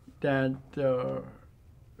 that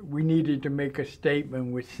we needed to make a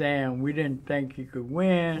statement with Sam. We didn't think he could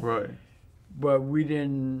win, Right. but we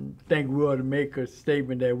didn't think we ought to make a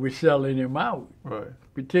statement that we're selling him out, Right.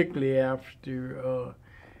 particularly after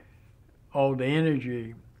all the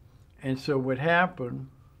energy. And so what happened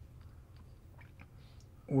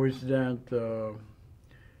was that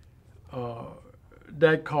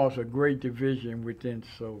that caused a great division within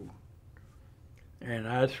Soul. And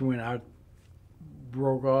that's when I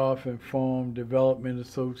broke off and formed Development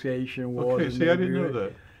Association. Okay, see, I didn't know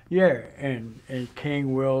that. Yeah, and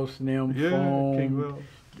King Wells and them formed King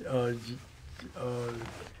Wells.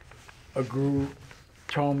 A group.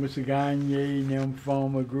 Thomas Gagne and them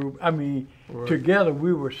formed a group. I mean, Right. together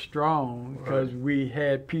we were strong because Right. we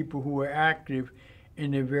had people who were active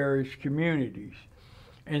in the various communities.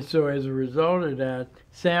 And so as a result of that,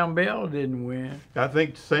 Sam Bell didn't win. I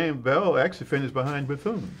think Sam Bell actually finished behind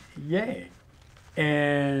Bethune. Yeah.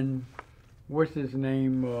 And what's his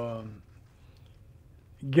name?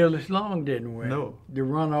 Gillis Long didn't win. No. The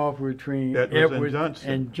runoff between That was in Edwards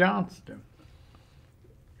Johnston. and Johnston.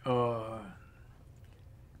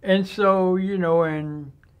 And so, you know,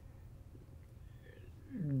 and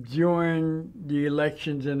during the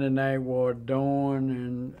elections in the Night War,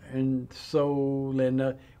 Dawn and Soul,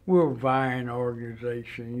 and we were a vying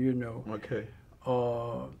organization, you know. Okay.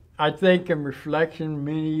 I think in reflection,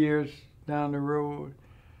 many years down the road,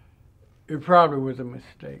 it probably was a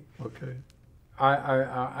mistake. Okay.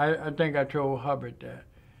 I think I told Hubbard that.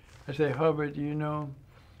 I said, Hubbard, you know,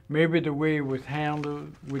 maybe the way it was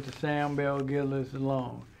handled with the Sam Bell Gillis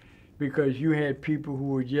Long, because you had people who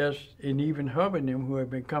were just, and even Hubbard and them, who had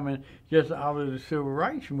been coming just out of the Civil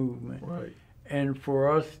Rights Movement. Right. And for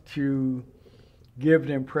us to give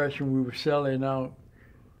the impression we were selling out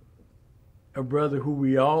a brother who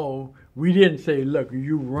we didn't say, look,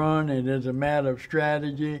 you run and it's a matter of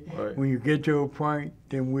strategy. Right. When you get to a point,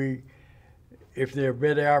 then if there are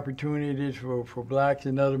better opportunities for blacks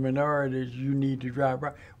and other minorities, you need to drive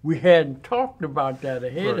right. We hadn't talked about that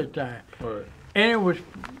ahead of time. Right. And it was,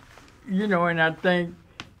 you know, and I think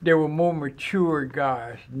there were more mature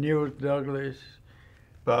guys, Niels Douglas,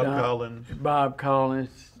 Bob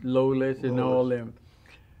Collins, Lolis, and all them.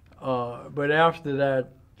 But after that,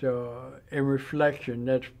 in reflection,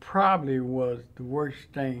 that probably was the worst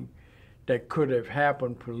thing that could have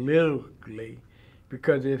happened politically,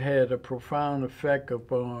 because it had a profound effect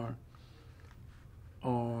upon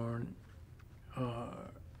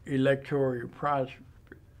electoral process,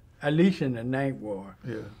 at least in the Ninth Ward.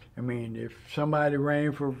 Yeah. I mean, if somebody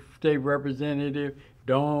ran for state representative,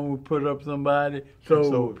 Dawn would put up somebody, so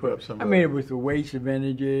would put up somebody. I mean, it was a waste of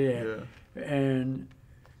energy, and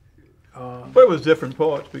but it was different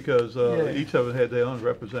parts because each of them had their own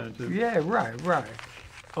representative. Yeah, right.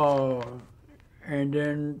 And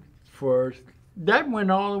then that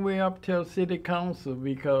went all the way up till city council,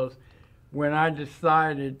 because when I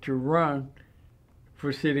decided to run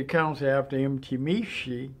for city council after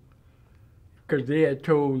Mtimishi, because they had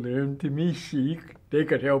told Mtimishi they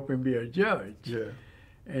could help him be a judge. Yeah.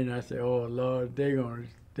 And I said, oh Lord, they're gonna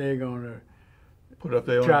put up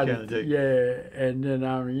their own candidate. And then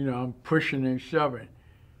I'm pushing and shoving.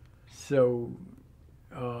 So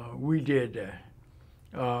we did that.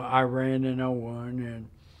 I ran and I won.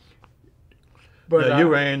 But you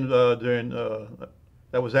ran during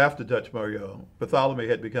that was after Dutch Mario. Bartholomew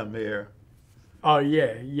had become mayor. Oh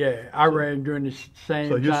yeah. I ran during the same time.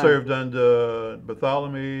 So you served under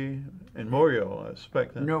Bartholomew and Mario, I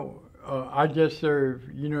suspect. Huh? No, I just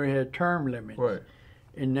served. You know, he had term limits. Right.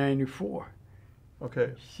 In '94.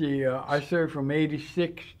 Okay. See, I served from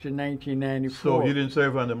 '86 to 1994. So you didn't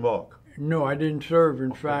serve under Mark? No, I didn't serve.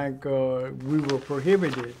 In fact, we were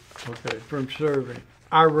prohibited from serving.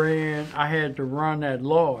 I had to run at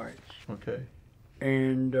large. Okay.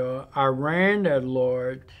 And I ran at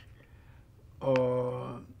large,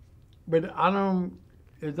 but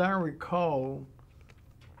as I recall,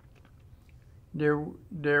 there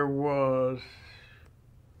was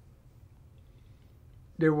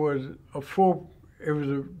the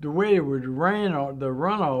way it was the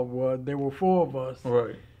runoff was, there were four of us.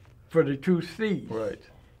 Right. For the two seats. Right.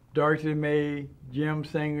 Darcy May, Jim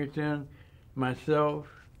Singleton, myself,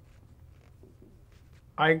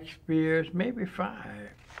 Ike Spears, maybe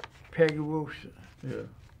five, Peggy Wilson. Yeah.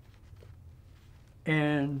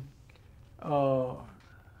 And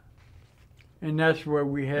that's where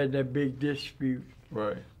we had that big dispute.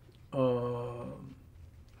 Right. Because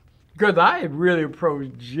I had really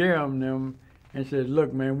approached Jim them and said,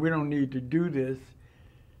 look, man, we don't need to do this.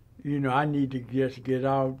 You know, I need to just get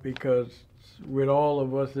out because with all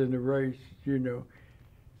of us in the race, you know,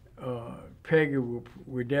 Peggy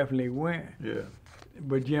would definitely win. Yeah.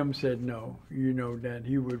 But Jim said no, you know, that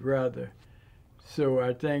he would rather. So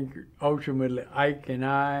I think ultimately Ike and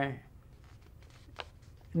I,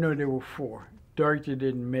 no, there were 4. Dorothy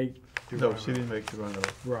didn't make the No, run. she didn't make the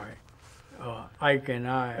runoff. Right. Ike and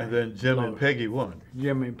I. And then Jim and Peggy won.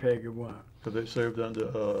 Jim and Peggy won. Because they served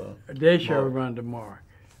under They served under Mark.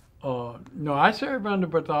 No, I served under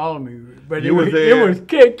Bartholomew, but You it were there. was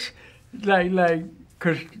kicks, like,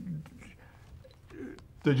 cause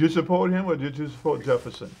Did you support him or did you support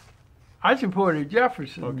Jefferson? I supported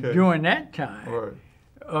Jefferson during that time. Right.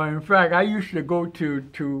 In fact, I used to go to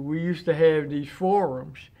we used to have these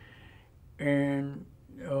forums, and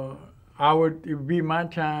it would be my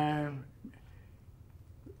time.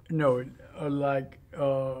 No,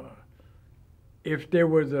 if there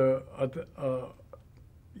was a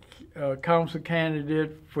council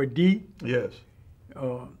candidate for D, Yes.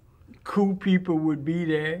 cool people would be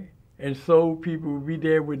there, and soul people would be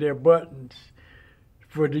there with their buttons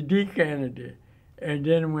for the D candidate. And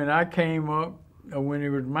then when I came up, or when it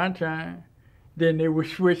was my time, then they would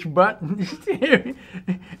switch buttons,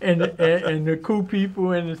 and the cool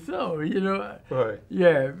people and the soul, you know. Right.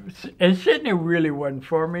 Yeah, and Sidney really wasn't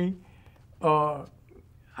for me.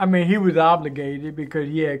 I mean, he was obligated because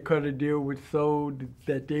he had cut a deal with Soul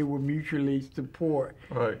that they would mutually support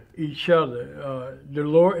each other.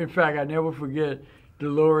 In fact, I never forget,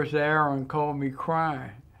 Dolores Aaron called me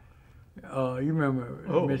crying. You remember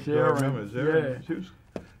Miss Aaron? I remember Miss Aaron. Yeah. She was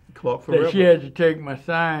Clark forever. That she had to take my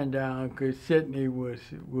sign down because Sidney was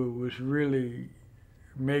really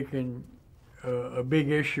making a big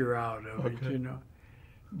issue out of it, you know.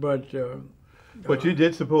 But you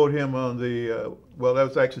did support him on the, well, that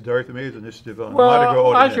was actually Dorothy May's initiative on well, Mardi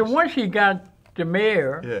Gras I said ordinance. once he got the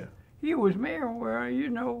mayor, Yeah. he was mayor. Well, you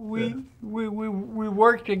know, we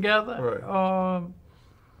worked together. Right.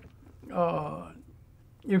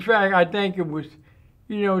 In fact, I think it was,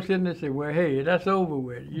 you know, sitting there saying, well, hey, that's over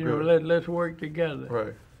with. You know, let's work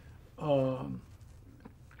together. Right.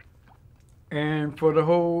 And for the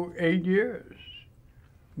whole 8 years,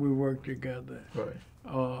 we worked together. Right.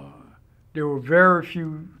 There were very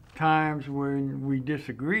few times when we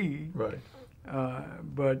disagreed. Right.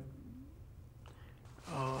 But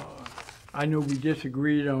I know we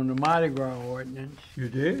disagreed on the Mardi Gras ordinance. You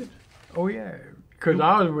did? Oh, yeah, because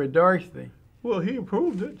I was with Dorothy. Well, he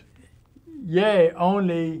approved it. Yeah,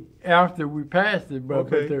 only after we passed it, but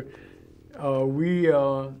we.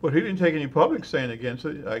 But he didn't take any public stand against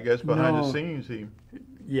it. I guess behind the No. scenes he.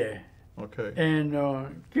 Yeah. Okay. And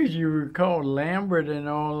because you recall Lambert and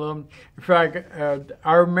all of them. In fact,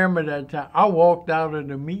 I remember that time. I walked out of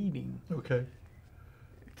the meeting. Okay.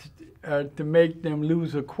 To make them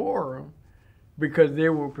lose a quorum because they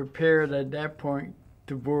were prepared at that point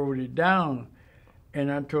to vote it down. And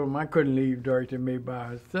I told them I couldn't leave Dorothy May by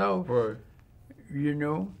herself, Right. you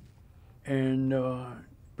know. And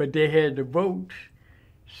but they had the votes,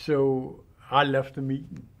 so I left the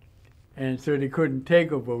meeting. And so they couldn't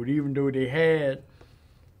take a vote, even though they had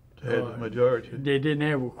the majority. They didn't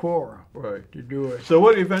have a quorum to do it. So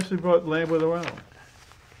what eventually brought Lambert around?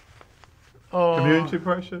 Community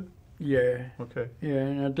pressure? Yeah. Okay. Yeah,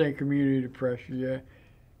 and I think community pressure, yeah.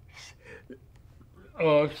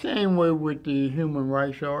 Same way with the human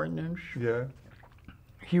rights ordinance. Yeah.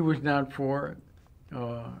 He was not for it.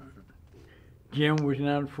 Jim was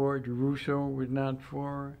not for it. Russo was not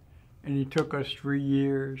for it. And it took us 3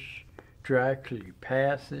 years to actually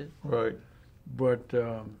pass it. Right. But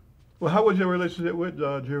well, how was your relationship with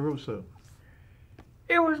Jerusalem?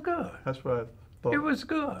 it was good. That's what I thought. It was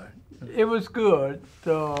good. It was good.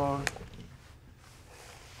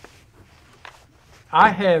 I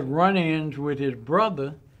had run-ins with his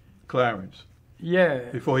brother. Clarence. Yeah.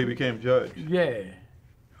 Before he became judge. Yeah.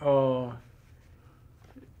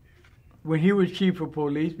 When he was chief of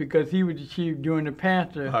police, because he was the chief during the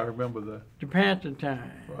Panther. I remember that. The Panther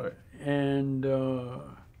time. Right. And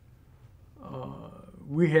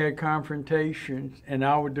we had confrontations in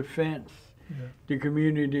our defense, the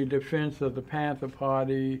community defense of the Panther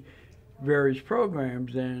Party, various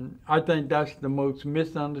programs. And I think that's the most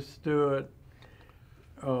misunderstood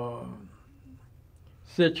political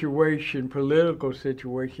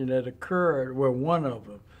situation that occurred, well, one of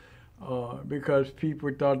them, because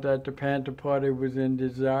people thought that the Panther Party was in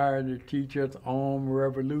desire to teach us armed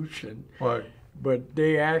revolution. Right. But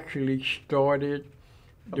they actually started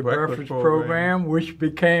the breakfast program, which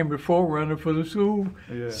became the forerunner for the school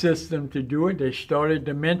system to do it. They started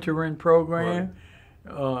the mentoring program.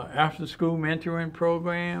 after-school mentoring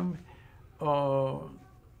program.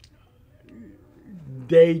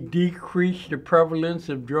 They decreased the prevalence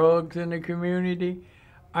of drugs in the community.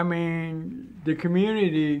 I mean, the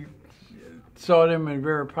community saw them in a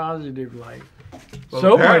very positive light. Well,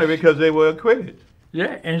 So apparently much, because they were acquitted.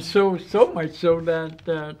 yeah, and so much so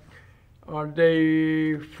that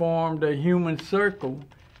they formed a human circle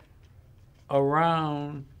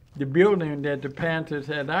around the building that the Panthers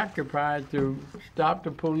had occupied to stop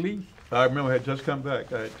the police. I remember I had just come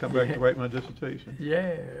back. I had come back to write my dissertation.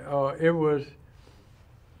 Yeah, it was.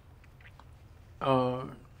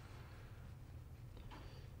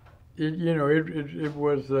 It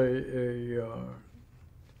was a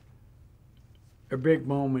big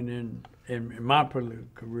moment in my political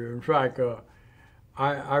career. In fact,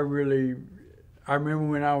 I remember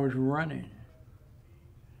when I was running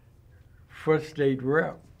for state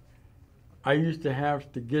rep, I used to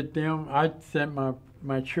have to get them. I sent my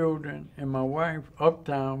children and my wife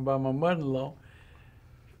uptown by my mother-in-law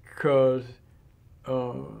because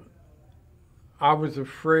I was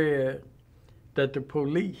afraid that the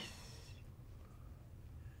police,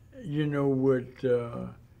 would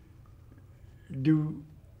do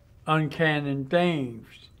uncanny things.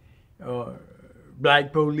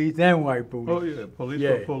 Black police and white police. Oh yeah, police Yeah.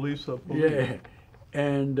 are police are police. Yeah.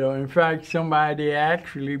 And in fact, somebody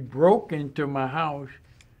actually broke into my house.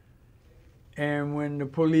 And when the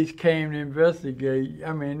police came to investigate,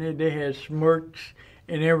 I mean, they had smirks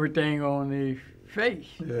and everything on their face.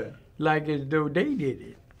 Yeah. Like as though they did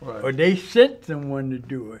it. Right. Or they sent someone to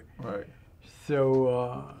do it. Right.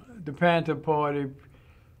 So the Panther Party,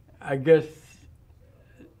 I guess,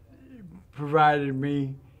 provided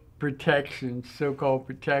me protection, so-called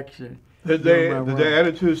protection. Did their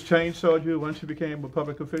attitudes change toward you once you became a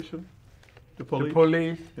public official? The police? The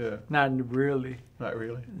police? Yeah. Not really. Not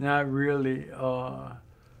really. Not really.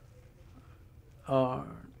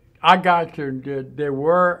 I got to, there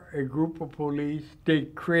were a group of police. They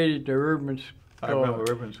created the urban I remember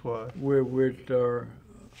Urban Squad. with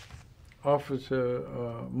Officer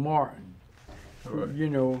Martin.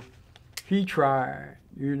 Right. He tried,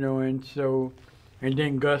 and so, and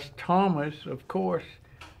then Gus Thomas, of course,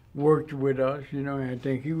 worked with us, and I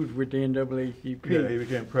think he was with the NAACP. Yeah, he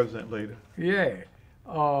became president later. Yeah.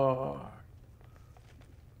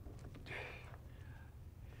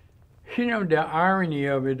 The irony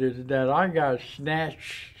of it is that I got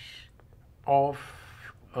snatched off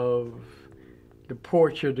of the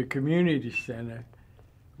porch of the community center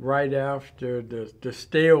right after the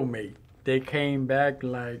stalemate. They came back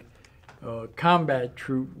like combat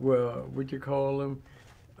troop, what you call them?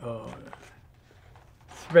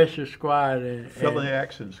 Special squad. Felony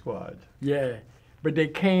Action Squad. Yeah, but they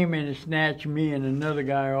came in and snatched me and another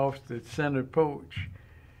guy off the center porch.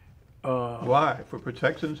 Why? For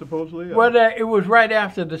protection, supposedly? Well, it was right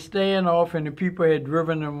after the standoff, and the people had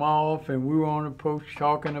driven them off, and we were on the porch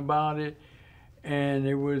talking about it, and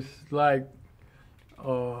it was like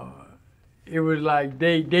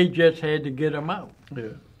they just had to get them out.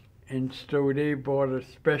 Yeah. And so they brought a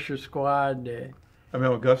special squad there. I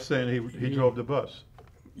remember Gus saying he drove the bus.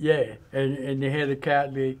 Yeah, and they had a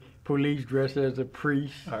Catholic police dressed as a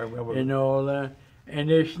priest. I remember. And all that. And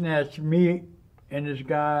they snatched me and this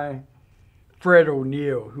guy, Fred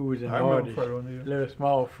O'Neill, who was an artist. Fred O'Neill. Little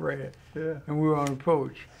small Fred. Yeah. And we were on the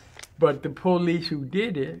porch. But the police who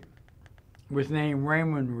did it was named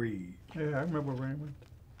Raymond Reed. Yeah, I remember Raymond.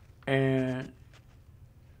 And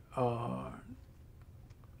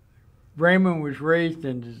Raymond was raised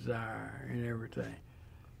in Desire and everything.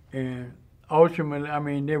 And ultimately, I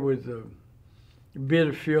mean, there was a bit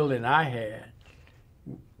of feeling I had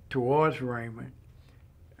towards Raymond.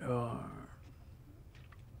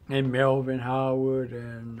 And Melvin Howard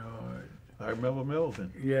and I remember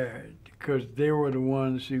Melvin. yeah, because they were the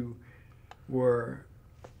ones who were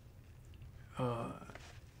Well,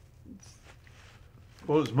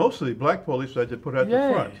 it's mostly black police that they put at the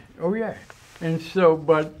front. Oh yeah. And so,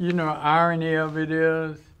 but irony of it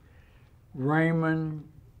is Raymond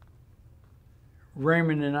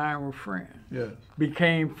and I were friends. Yes.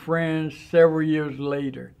 Became friends several years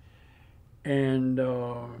later. And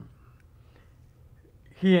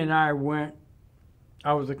he and I went,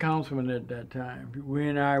 I was a councilman at that time. We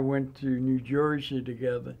and I went to New Jersey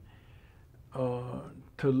together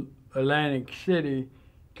to Atlantic City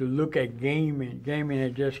to look at gaming. Gaming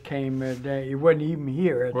had just came at that. It wasn't even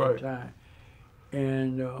here at the time.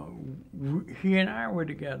 And he and I were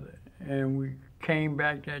together. And we came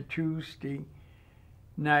back that Tuesday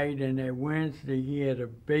night, and that Wednesday he had a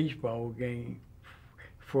baseball game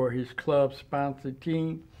for his club-sponsored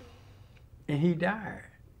team, and he died.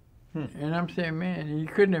 And I'm saying, man, he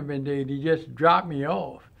couldn't have been there. He just dropped me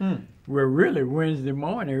off. Well, really, Wednesday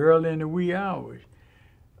morning, early in the wee hours.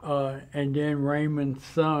 And then Raymond's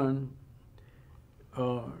son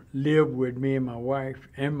lived with me and my wife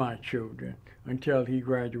and my children until he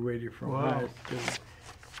graduated from high school.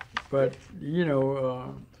 But, you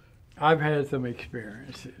know, I've had some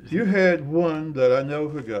experiences. You had one that I never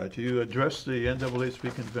forgot. You addressed the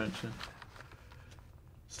NAACP convention,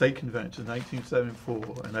 state convention,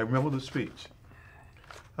 1974, and I remember the speech.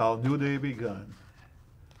 Our new day begun.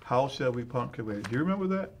 How shall we punctuate? Do you remember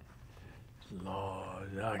that?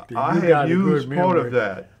 Lord, Doctor, I have used part of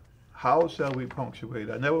that. How shall we punctuate?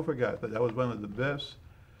 I never forgot that. That was one of the best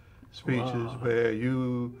speeches where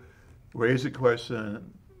you raised the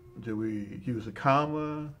question, do we use a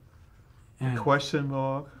comma, a question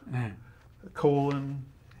mark, a colon,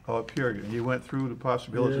 or a period? And you went through the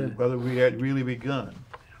possibilities of whether we had really begun.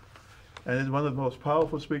 And it's one of the most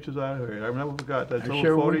powerful speeches I heard. I never forgot that. It's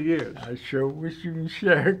over 40 years. I sure wish you could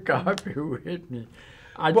share a copy with me.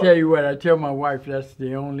 I tell you what, I tell my wife that's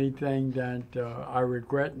the only thing that I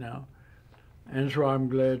regret now. And so I'm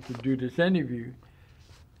glad to do this interview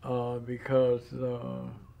because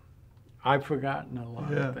I've forgotten a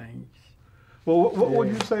lot of things. Well, what would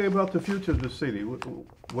you say about the future of the city?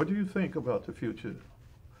 What do you think about the future?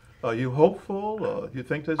 Are you hopeful? Do you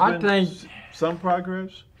think there's been some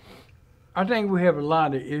progress? I think we have a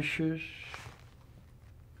lot of issues.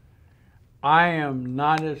 I am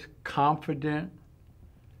not as confident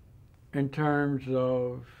in terms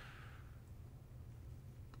of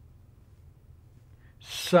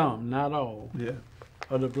some, not all,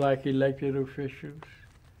 of the black elected officials.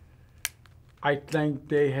 I think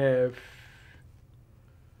they have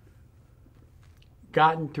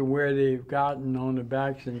gotten to where they've gotten on the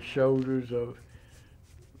backs and shoulders of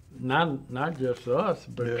not just us,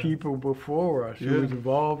 but people before us who was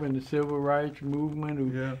involved in the civil rights movement,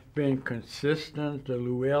 who've been consistent, the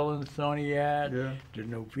Llewellyn Soniat, the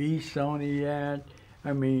Novice Soniat,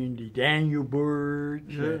 I mean, the Daniel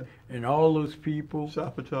Birds, and all those people.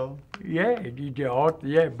 Sapato.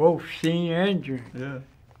 Both senior and junior.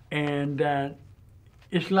 And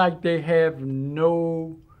it's like they have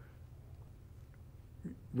no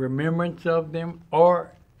remembrance of them,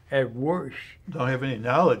 or at worst, don't have any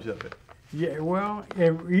knowledge of it. Yeah, well,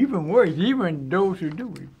 and even worse, even those who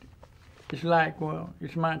do it, it's like, well,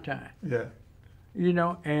 it's my time. Yeah. You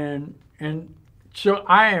know, and so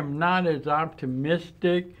I am not as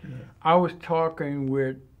optimistic. I was talking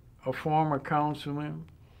with a former councilman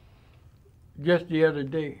just the other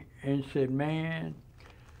day and said, man,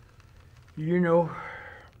 you know,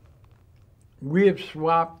 we have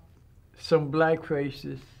swapped some black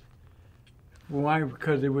faces. Why?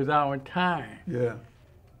 Because it was our time. Yeah.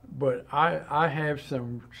 But I have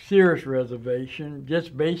some serious reservation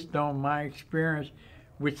just based on my experience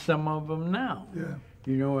with some of them now. Yeah.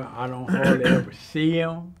 You know, I don't hardly ever see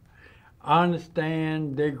them. I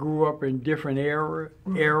understand they grew up in different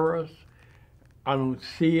eras. I don't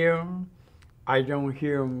see them. I don't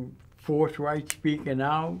hear them forthright speaking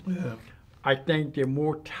out. Yeah. I think they're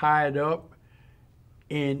more tied up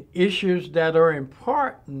in issues that are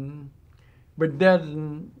important, but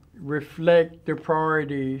doesn't reflect the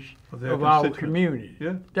priorities of our community.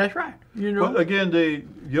 Yeah. That's right. You know. But again,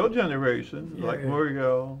 your generation, like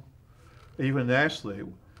Muriel, even nationally,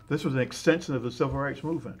 this was an extension of the civil rights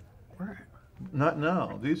movement. Right. Not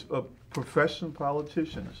now. These are professional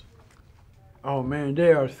politicians. Oh man,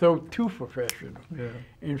 they are so too professional. Yeah.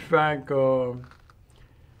 In fact,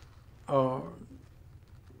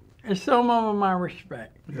 and some of them I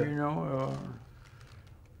respect. You know.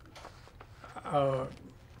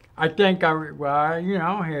 I think I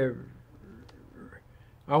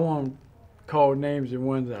won't call names of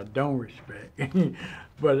ones I don't respect,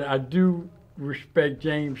 but I do respect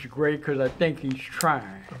James Gray because I think he's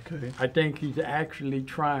trying. Okay. I think he's actually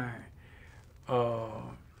trying.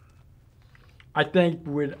 I think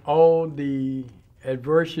with all the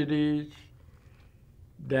adversities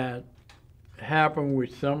that happen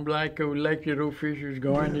with some black elected officials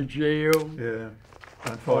going to jail,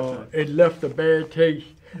 unfortunately, it left a bad taste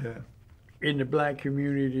in the black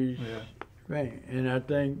communities. Right. And I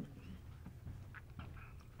think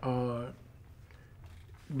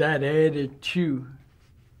that added to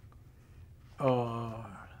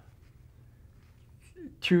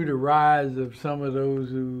the rise of some of those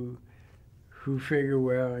who figure,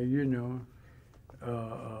 well, you know,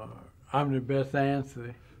 I'm the best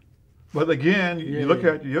answer. But again, you look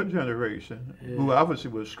at your generation, who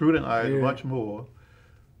obviously was scrutinized much more.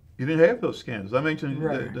 You didn't have those scandals. I mentioned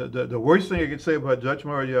Right. the worst thing I could say about Judge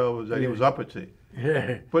Mariel was that he Yeah. was uppity.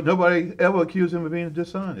 Yeah, But nobody ever accused him of being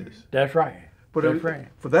dishonest. that's right. But That's right.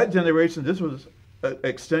 for that generation, this was an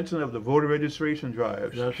extension of the voter registration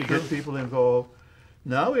drives That's to true. get people involved.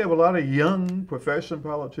 Now we have a lot of young professional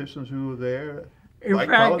politicians who are there. In like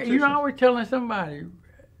fact, politicians. I was telling somebody,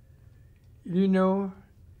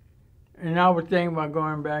 and I was thinking about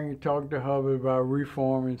going back and talk to Hubbard about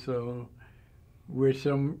reforming so with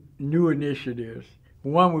some new initiatives.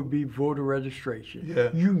 One would be voter registration. Yeah.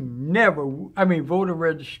 Voter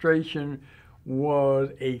registration was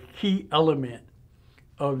a key element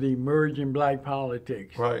of the emerging black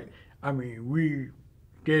politics. Right. We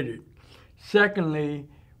did it. Secondly,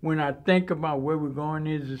 when I think about where we're going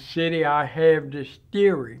as a city, I have this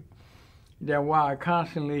theory that while I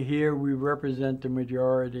constantly hear we represent the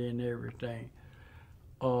majority and everything,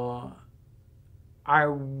 I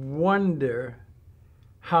wonder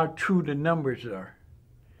how true the numbers are.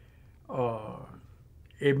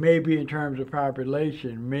 It may be in terms of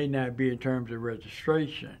population, may not be in terms of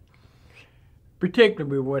registration,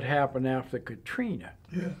 particularly what happened after Katrina.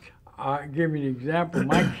 Yeah. I'll give you an example.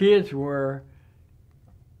 My kids were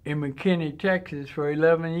in McKinney, Texas for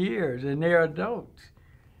 11 years, and they're adults.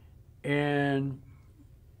 And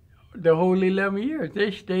the whole 11 years,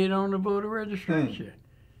 they stayed on the voter registration.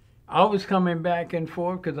 I was coming back and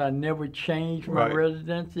forth because I never changed my Right.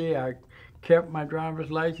 residency. I kept my driver's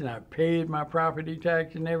license. I paid my property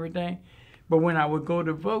tax and everything. But when I would go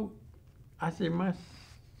to vote, I said,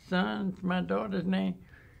 my daughter's name,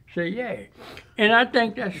 say, yeah. And I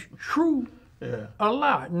think that's true Yeah. a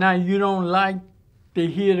lot. Now, you don't like to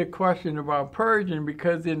hear the question about purging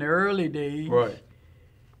because in the early days, Right.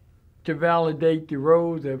 to validate the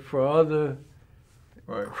roads and for other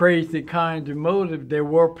Right. crazy kinds of motives, there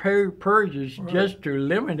were purges Right. just to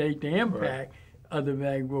eliminate the impact of the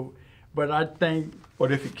black vote. But I think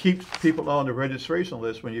But if you keep people on the registration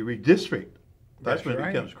list when you redistrict, that's when it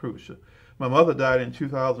right. becomes crucial. My mother died in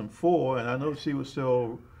 2004, and I know she was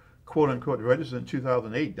still, quote unquote, registered in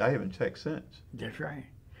 2008. I haven't checked since. that's right.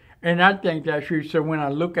 And I think that's true. So when I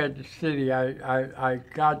look at the city, I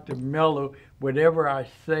got to mellow whatever I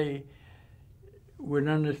say with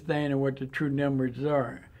understanding what the true numbers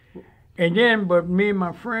are. And then, but me and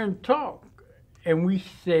my friend talked, and we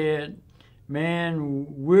said, man,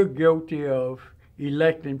 we're guilty of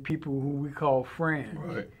electing people who we call friends.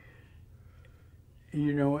 Right.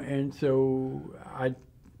 And so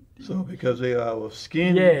So because they are our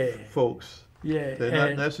skin Yeah. folks, yeah. they're not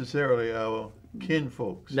and- necessarily our kin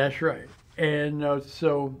folks. That's right. And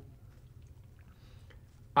so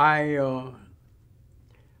I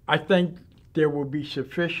think there will be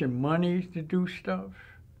sufficient money to do stuff.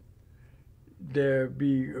 There'll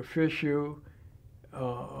be official,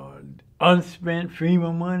 unspent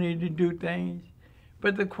FEMA money to do things.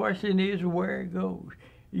 But the question is where it goes.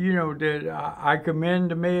 That I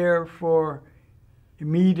commend the mayor for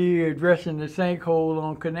immediately addressing the sinkhole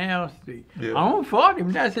on Canal Street. Yeah. I don't fault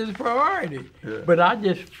him, that's his priority. Yeah. But I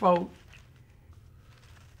just fault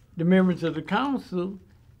the members of the council.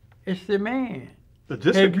 It's the man. The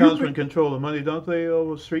district Have you councilmen control the money, don't they,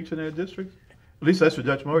 over streets in their districts? At least that's what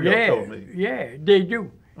Judge Mariel told me. Yeah, they do.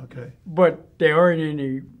 Okay. But there aren't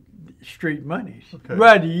any street monies. Okay.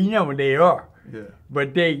 Well, they are. Yeah.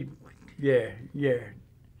 But yeah.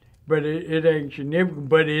 But it ain't significant,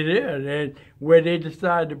 but it is. And where they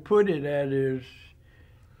decide to put it at is,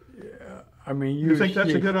 You think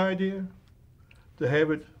that's a good idea? To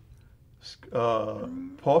have it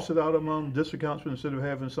parcel out among district councilmen instead of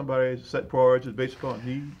having somebody set priorities based upon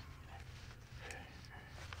needs?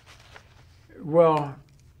 Well,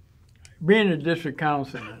 being a district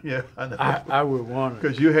councilman, Yeah, I know. I would want it.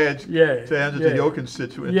 Because you had to answer to your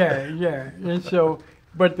constituents. Yeah. And so,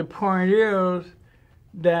 but the point is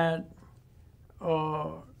that,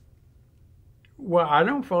 I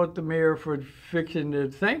don't fault the mayor for fixing the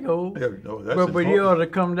sinkhole. Yeah, no, that's But he important. ought to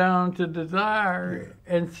come down to Desire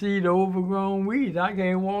and see the overgrown weeds. I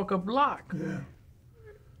can't walk a block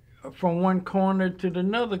from one corner to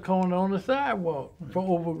another corner on the sidewalk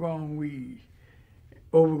for overgrown weeds,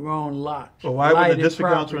 overgrown lots. Well, why would the blighted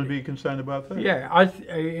district councilman property. be concerned about that? Yeah,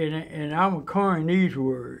 and I'm coining these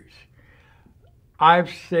words. I've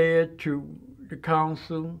said to the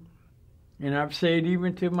council, and I've said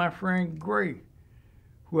even to my friend Gray,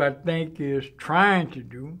 who I think is trying to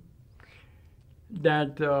do,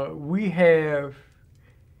 that we have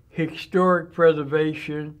historic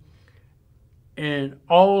preservation in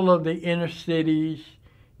all of the inner cities,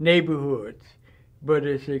 neighborhoods, but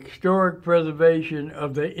it's historic preservation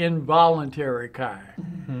of the involuntary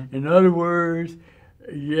kind. In other words,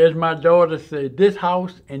 as my daughter said, this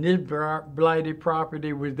house and this blighted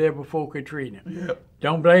property was there before Katrina. Yeah.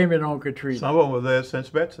 Don't blame it on Katrina. Some of them were there since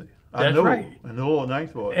Betsy. That's right. In the old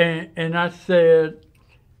Ninth Ward. And I said,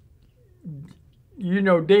 you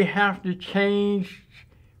know, they have to change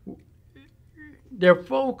their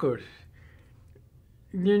focus.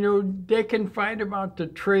 You know, they can fight about the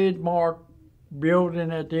trademark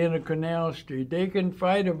building at the end of Canal Street. They can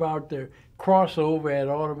fight about the crossover at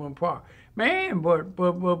Audubon Park. Man,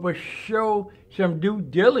 but show some due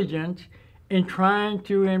diligence in trying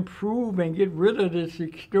to improve and get rid of this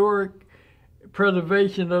historic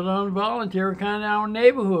preservation of the involuntary kind of our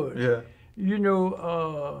neighborhood. Yeah. You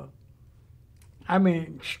know, I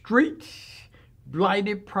mean, streets,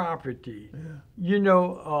 blighted property. Yeah. You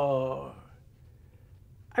know,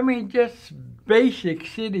 I mean, just basic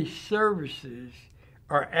city services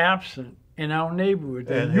are absent in our neighborhood.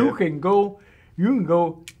 And you can go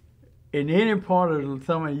in any part of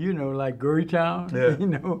some of, you know, like Greytown, yeah. you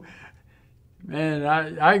know. Man,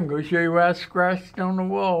 I can go show you where I scratched on the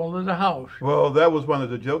wall of the house. Well, that was one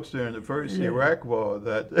of the jokes during the first Iraq War,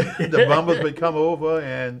 that the bombers would come over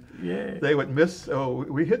and they would miss, oh,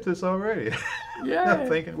 we hit this already. Yeah. I'm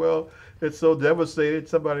thinking, well, it's so devastated,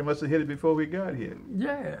 somebody must have hit it before we got here.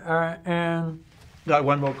 Yeah, and... Got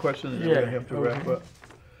one more question and then we're going to have to wrap up.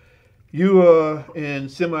 You are in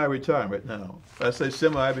semi-retirement now. I say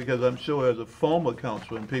semi because I'm sure as a former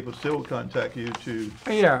councilman, people still contact you to do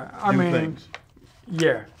things.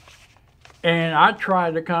 Yeah. And I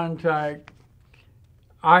try to contact,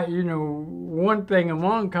 you know, one thing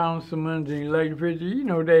among councilmen and elected officials, you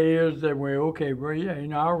know, there is that way, okay, bro, yeah, you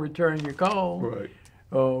know, I'll return your call. Right.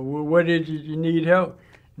 Well, what is it you need help?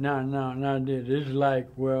 No, not this. It's like,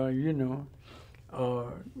 well, you know,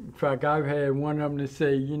 in fact, I've had one of them to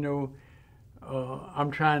say, you know,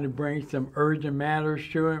 I'm trying to bring some urgent matters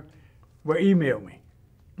to him. Well, email me.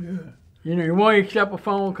 Yeah. You know, you won't accept a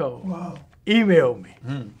phone call. Wow. Email me.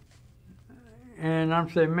 Mm. And I'm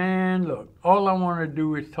saying, man, look, all I want to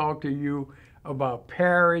do is talk to you about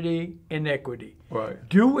parity and equity. Right.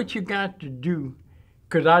 Do what you got to do,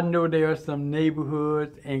 because I know there are some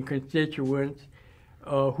neighborhoods and constituents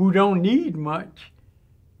who don't need much,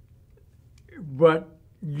 but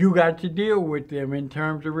you got to deal with them in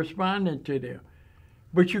terms of responding to them.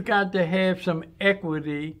 But you got to have some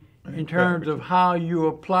equity in terms of how you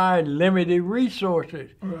apply limited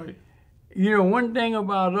resources. Right. You know, one thing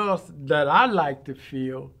about us that I like to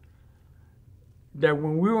feel, that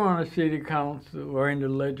when we were on the city council or in the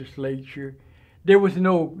legislature, there was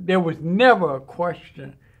never a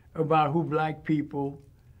question about who black people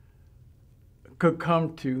could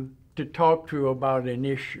come to talk to about an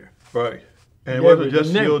issue. Right. And it wasn't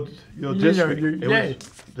just your district. It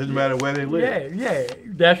didn't matter where they lived. Yeah,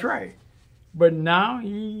 that's right. But now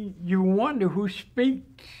you wonder who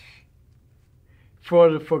speaks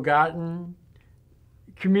for the forgotten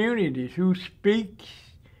communities, who speaks,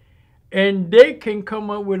 and they can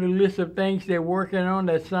come up with a list of things they're working on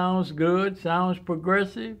that sounds good, sounds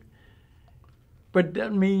progressive, but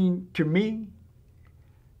doesn't mean, to me,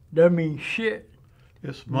 doesn't mean shit.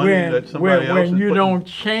 It's money that somebody else is when you putting. don't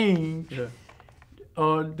change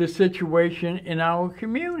the situation in our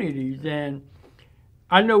communities. And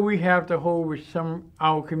I know we have to hold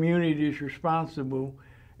our communities responsible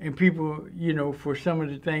and people, you know, for some of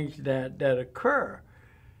the things that occur.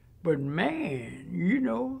 But man, you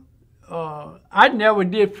know, I never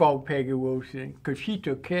did fault Peggy Wilson because she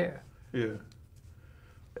took care. Yeah.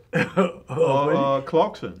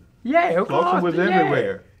 Clarkson. Yeah, Clarkson was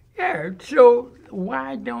everywhere. Yeah, so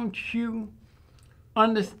why don't you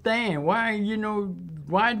understand? Why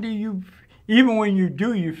do you, even when you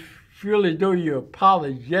do, you feel as though you're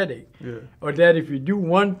apologetic? Yeah. Or that if you do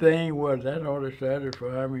one thing, well, that ought to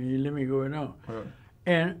satisfy me, you let me go on. Right.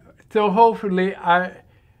 And so hopefully, I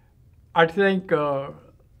think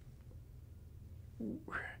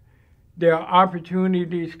there are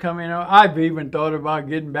opportunities coming up. I've even thought about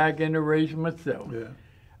getting back in the race myself. Yeah.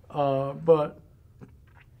 But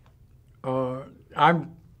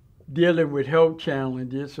I'm dealing with health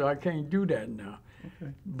challenges, so I can't do that now.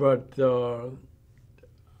 Okay. But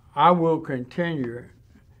I will continue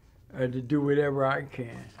to do whatever I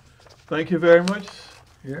can. Thank you very much.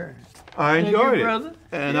 Yeah. I enjoyed it. Brother.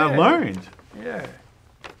 And I've learned. Yeah.